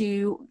spoken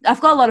to,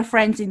 I've got a lot of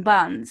friends in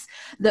bands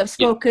that I've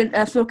spoken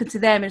to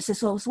them and said,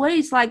 so what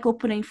is like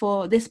opening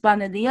for this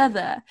band and the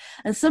other?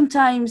 And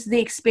sometimes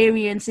the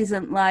experience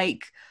isn't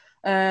like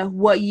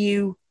what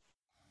you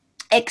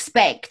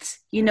expect.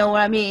 You know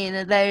what I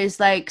mean? There's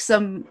like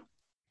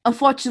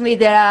unfortunately,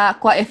 there are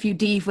quite a few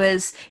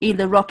divas in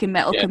the rock and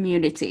metal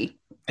community.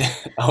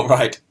 Oh,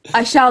 right.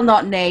 I shall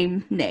not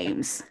name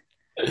names.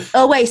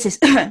 Oasis.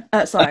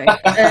 Sorry.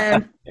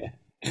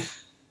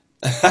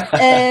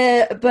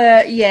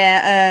 But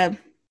yeah,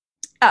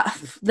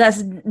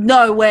 there's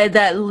no way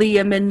that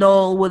Liam and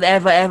Noel would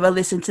ever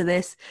listen to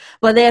this.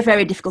 But they're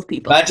very difficult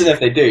people. Imagine if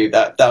they do.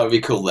 That would be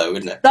cool, though,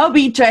 wouldn't it? That would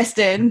be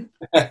interesting.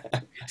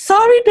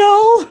 Sorry,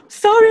 Noel.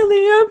 Sorry,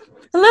 Liam.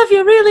 I love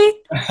you, really.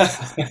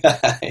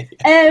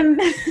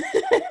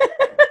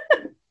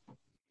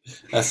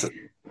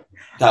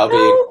 That'll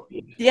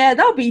be... Yeah,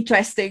 that'll be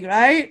interesting,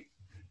 right?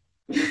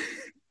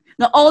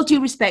 Now, all due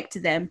respect to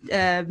them,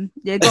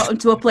 they got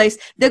into a place.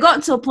 They got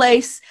into a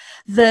place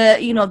that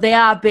they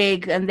are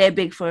big, and they're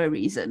big for a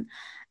reason.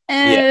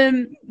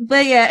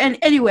 But yeah, and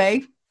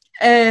anyway,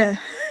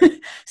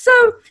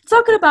 so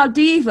talking about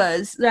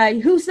divas,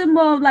 like who's the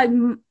more like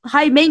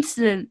high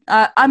maintenance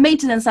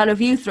out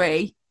of you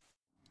three?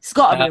 It's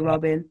got to be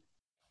Robin.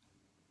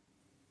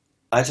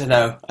 I don't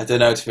know. To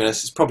be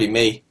honest, it's probably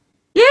me.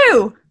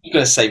 You? I'm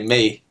gonna say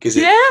me because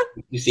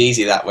it's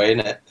easy that way,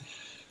 isn't it?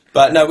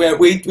 But no,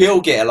 we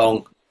all get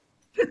along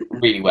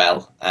really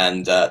well,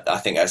 and I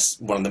think that's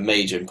one of the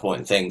major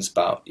important things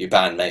about your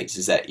bandmates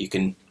is that you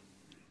can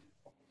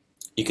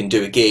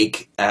do a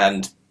gig,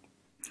 and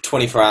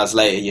 24 hours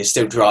later you're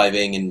still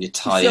driving and you're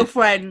tired. You're still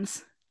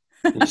friends.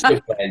 You're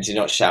still friends. You're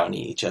not shouting at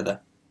each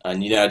other,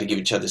 and you know how to give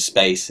each other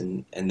space,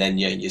 and then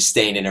you're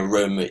staying in a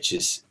room which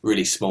is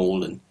really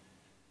small, and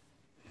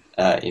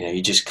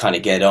you just kind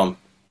of get on.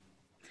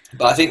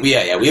 But I think we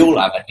all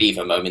have a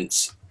diva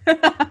moments.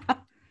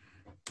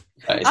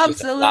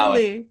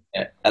 Absolutely.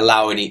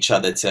 Allowing each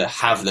other to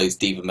have those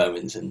diva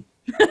moments, and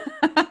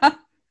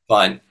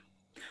fine.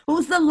 What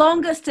was the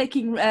longest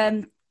taking,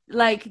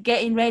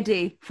 getting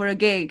ready for a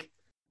gig?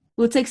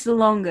 What takes the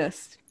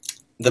longest?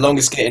 The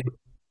longest getting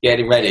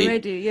ready. Getting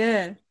ready,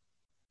 yeah.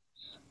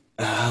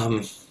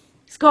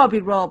 It's got to be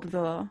Rob,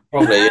 though.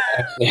 Probably.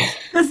 Yeah.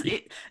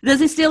 Does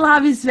he still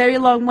have his very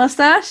long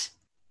mustache?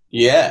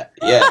 Yeah.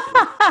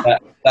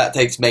 that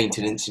takes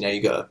maintenance.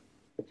 You got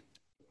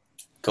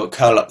to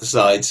curl up the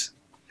sides.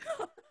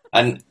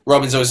 And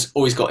Robin's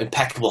always got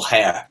impeccable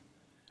hair,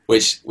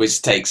 which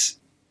takes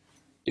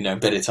a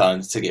bit of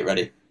time to get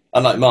ready.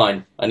 Unlike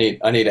mine, I need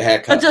a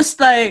haircut. I just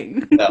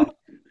think. No.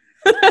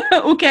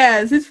 Who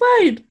cares? It's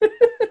fine.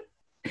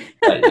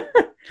 No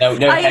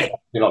haircut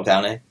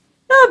lockdown, eh?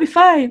 That'll be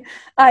fine.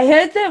 I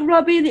heard that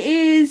Robin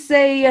is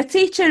a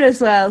teacher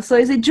as well. So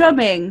is it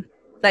drumming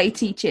that he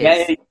teaches?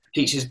 Yeah,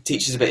 he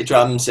teaches a bit of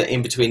drums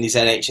in between his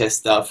NHS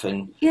stuff,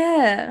 and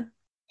in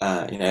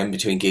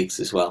between gigs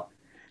as well.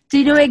 Do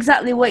you know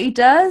exactly what he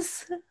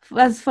does?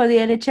 As for the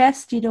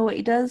NHS, do you know what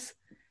he does?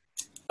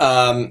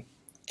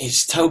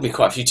 He's told me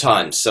quite a few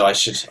times, so I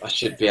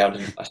should be able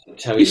to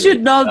tell you. You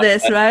should know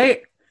this,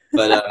 right?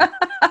 But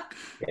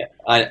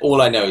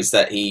all I know is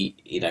that he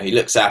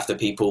looks after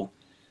people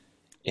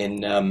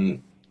in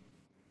a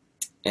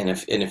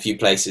few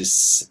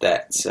places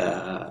that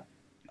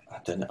I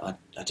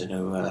don't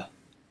know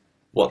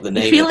what the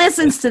name. If he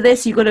listens to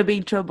this, you're gonna be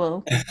in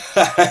trouble.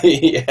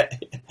 Yeah.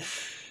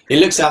 He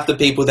looks after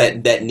people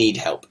that need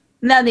help.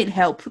 That need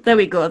help. There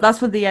we go.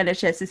 That's what the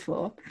NHS is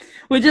for.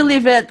 We'll just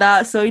leave it at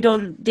that so you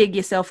don't dig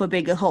yourself a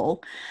bigger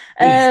hole.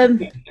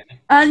 And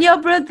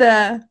your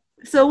brother,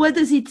 so what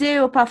does he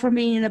do apart from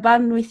being in a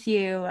band with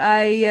you?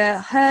 I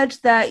heard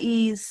that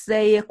he's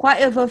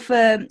quite of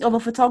a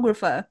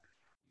photographer.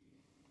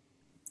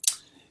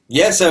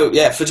 Yeah,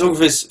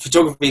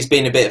 photography's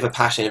been a bit of a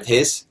passion of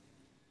his.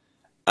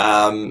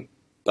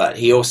 But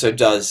he also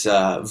does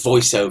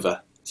voiceover.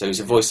 So he's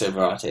a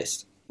voiceover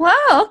artist.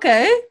 Wow,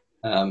 okay.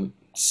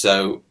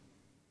 So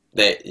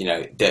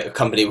the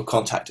company will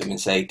contact him and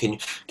say, "Can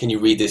you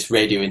read this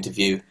radio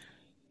interview?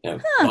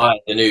 Buy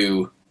the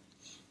new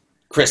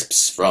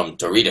crisps from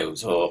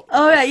Doritos or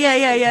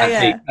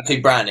yeah. Happy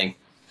branding."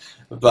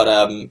 But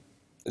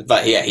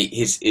yeah,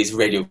 his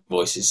radio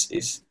voice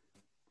is.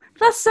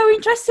 That's so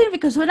interesting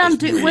because when I'm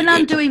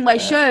doing my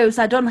shows,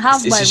 I don't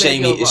have my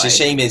radio voice. It's a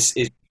shame.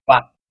 Is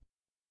black.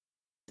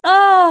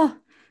 Oh,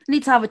 I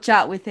need to have a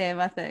chat with him,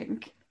 I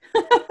think.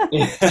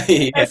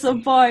 At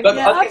some point. But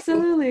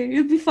absolutely.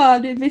 It'd be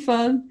fun.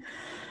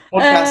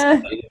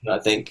 Podcast, I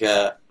think,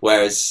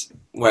 whereas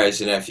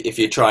if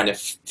you're trying to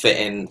fit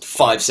in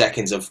 5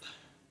 seconds of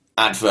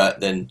advert,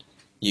 then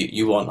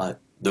you want like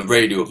the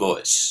radio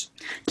voice.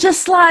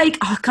 Just like,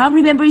 I can't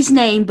remember his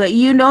name, but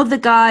the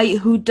guy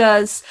who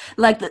does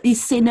like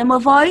his cinema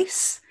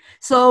voice.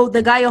 So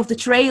the guy of the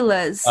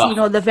trailers,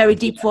 the very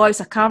deep voice,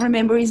 I can't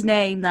remember his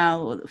name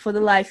now for the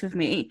life of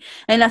me.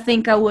 And I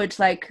think I would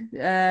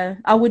I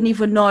wouldn't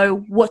even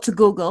know what to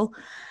Google.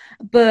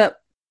 But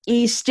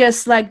he's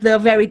just like the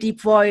very deep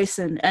voice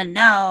and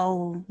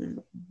now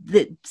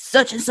the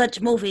such and such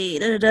movie.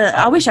 Da, da, da.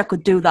 I wish I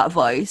could do that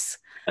voice.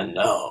 And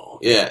no,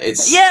 yeah,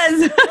 it's...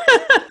 Yes,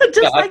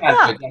 just like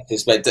that.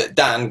 Justice, but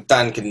Dan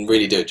can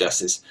really do it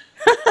justice.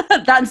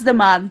 Dan's the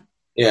man.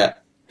 Yeah.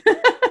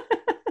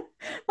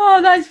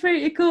 Oh, that's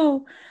pretty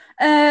cool.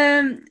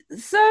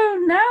 So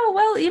now,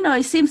 well,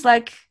 it seems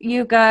like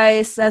you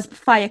guys as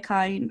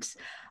Firekind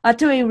are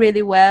doing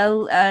really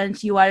well,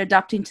 and you are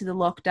adapting to the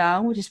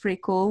lockdown, which is pretty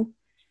cool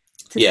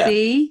to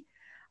see.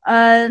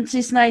 And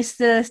it's nice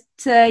that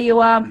you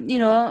are,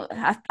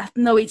 I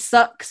know it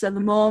sucks at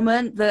the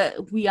moment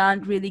that we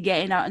aren't really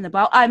getting out and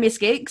about. I miss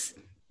gigs.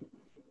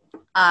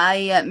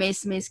 I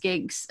miss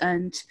gigs,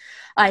 and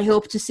I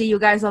hope to see you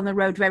guys on the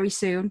road very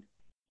soon.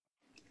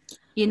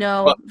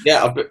 Well,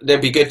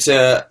 it'd be good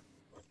to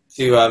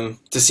see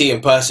you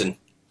in person.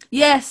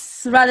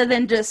 Yes, rather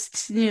than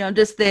just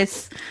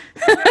this.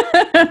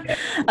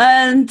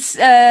 And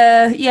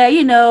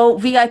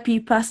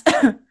VIP pass.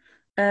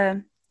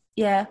 I'll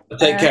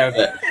take care of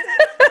it.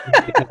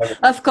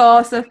 Of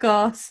course.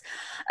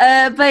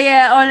 But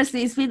yeah,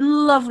 honestly, it's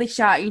been lovely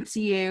chatting to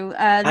you.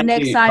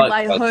 Next time,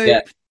 I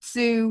hope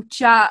to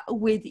chat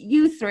with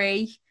you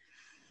three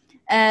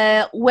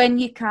when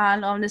you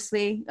can,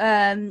 honestly.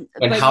 When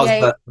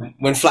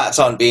flats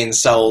aren't being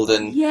sold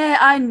and yeah,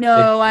 I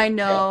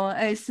know.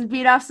 It's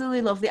been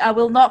absolutely lovely. I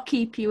will not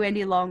keep you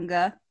any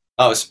longer.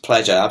 Oh, it's a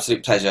pleasure,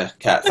 absolute pleasure,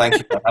 Kat. Thank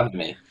you for having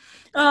me.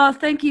 Oh,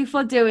 thank you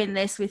for doing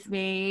this with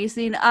me. It's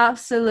an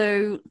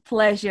absolute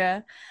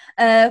pleasure.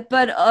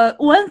 But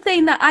one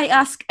thing that I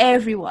ask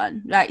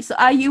everyone, right? So,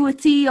 are you a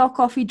tea or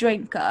coffee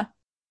drinker?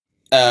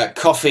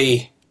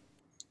 Coffee,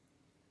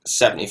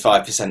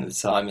 75% of the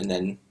time,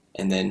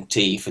 and then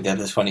tea for the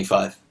other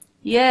 25%.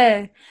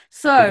 Yeah.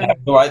 So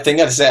the right thing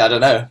to say, I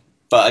don't know,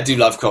 but I do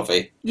love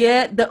coffee.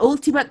 Yeah, the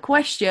ultimate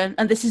question,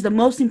 and this is the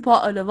most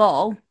important of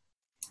all.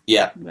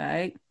 Yeah.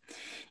 Right.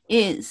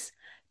 Is,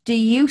 do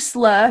you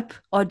slurp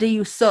or do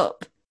you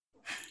sup?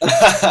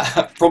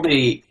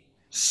 Probably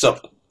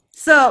sup.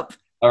 Sup.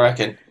 I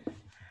reckon.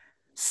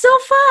 So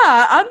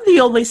far, I'm the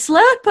only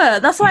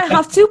slurper. That's why I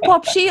have two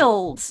pop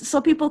shields,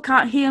 so people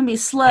can't hear me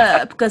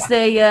slurp, because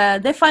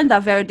they find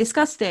that very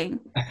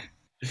disgusting.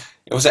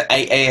 Was it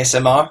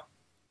ASMR?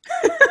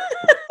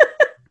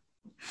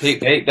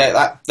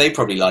 they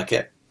probably like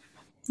it.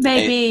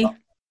 Maybe. ASMR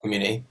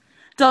community.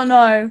 Don't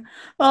know.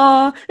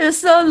 Oh, it was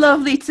so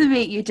lovely to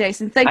meet you,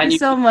 Jason. Thank you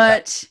so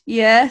much.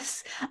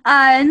 Yes.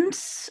 And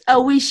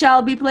we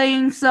shall be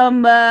playing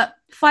some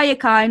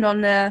Firekind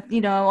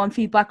on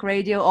Feedback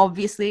Radio,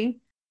 obviously.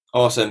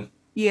 Awesome.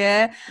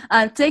 Yeah.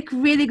 And take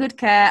really good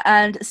care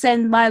and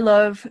send my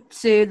love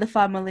to the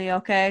family,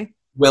 okay?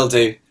 Will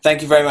do.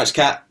 Thank you very much,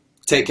 Kat.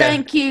 Take care.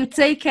 Thank you.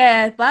 Take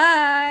care.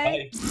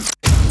 Bye.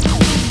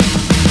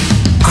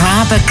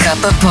 Grab a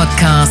Cuppa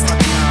podcast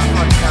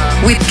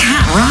with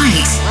Kat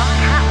Wright.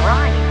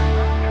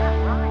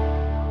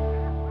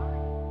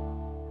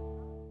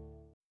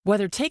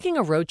 Whether taking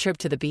a road trip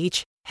to the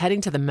beach,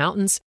 heading to the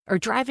mountains, or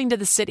driving to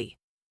the city,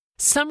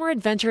 summer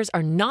adventures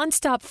are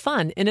nonstop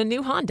fun in a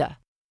new Honda.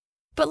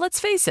 But let's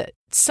face it,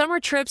 summer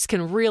trips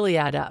can really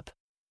add up.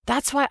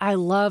 That's why I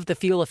love the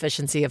fuel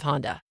efficiency of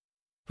Honda.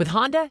 With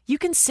Honda, you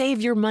can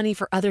save your money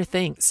for other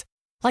things,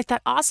 like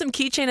that awesome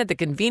keychain at the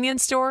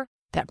convenience store,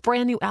 that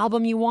brand new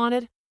album you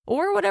wanted,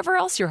 or whatever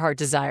else your heart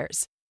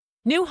desires.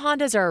 New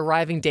Hondas are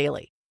arriving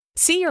daily.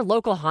 See your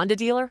local Honda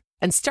dealer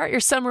and start your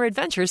summer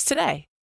adventures today.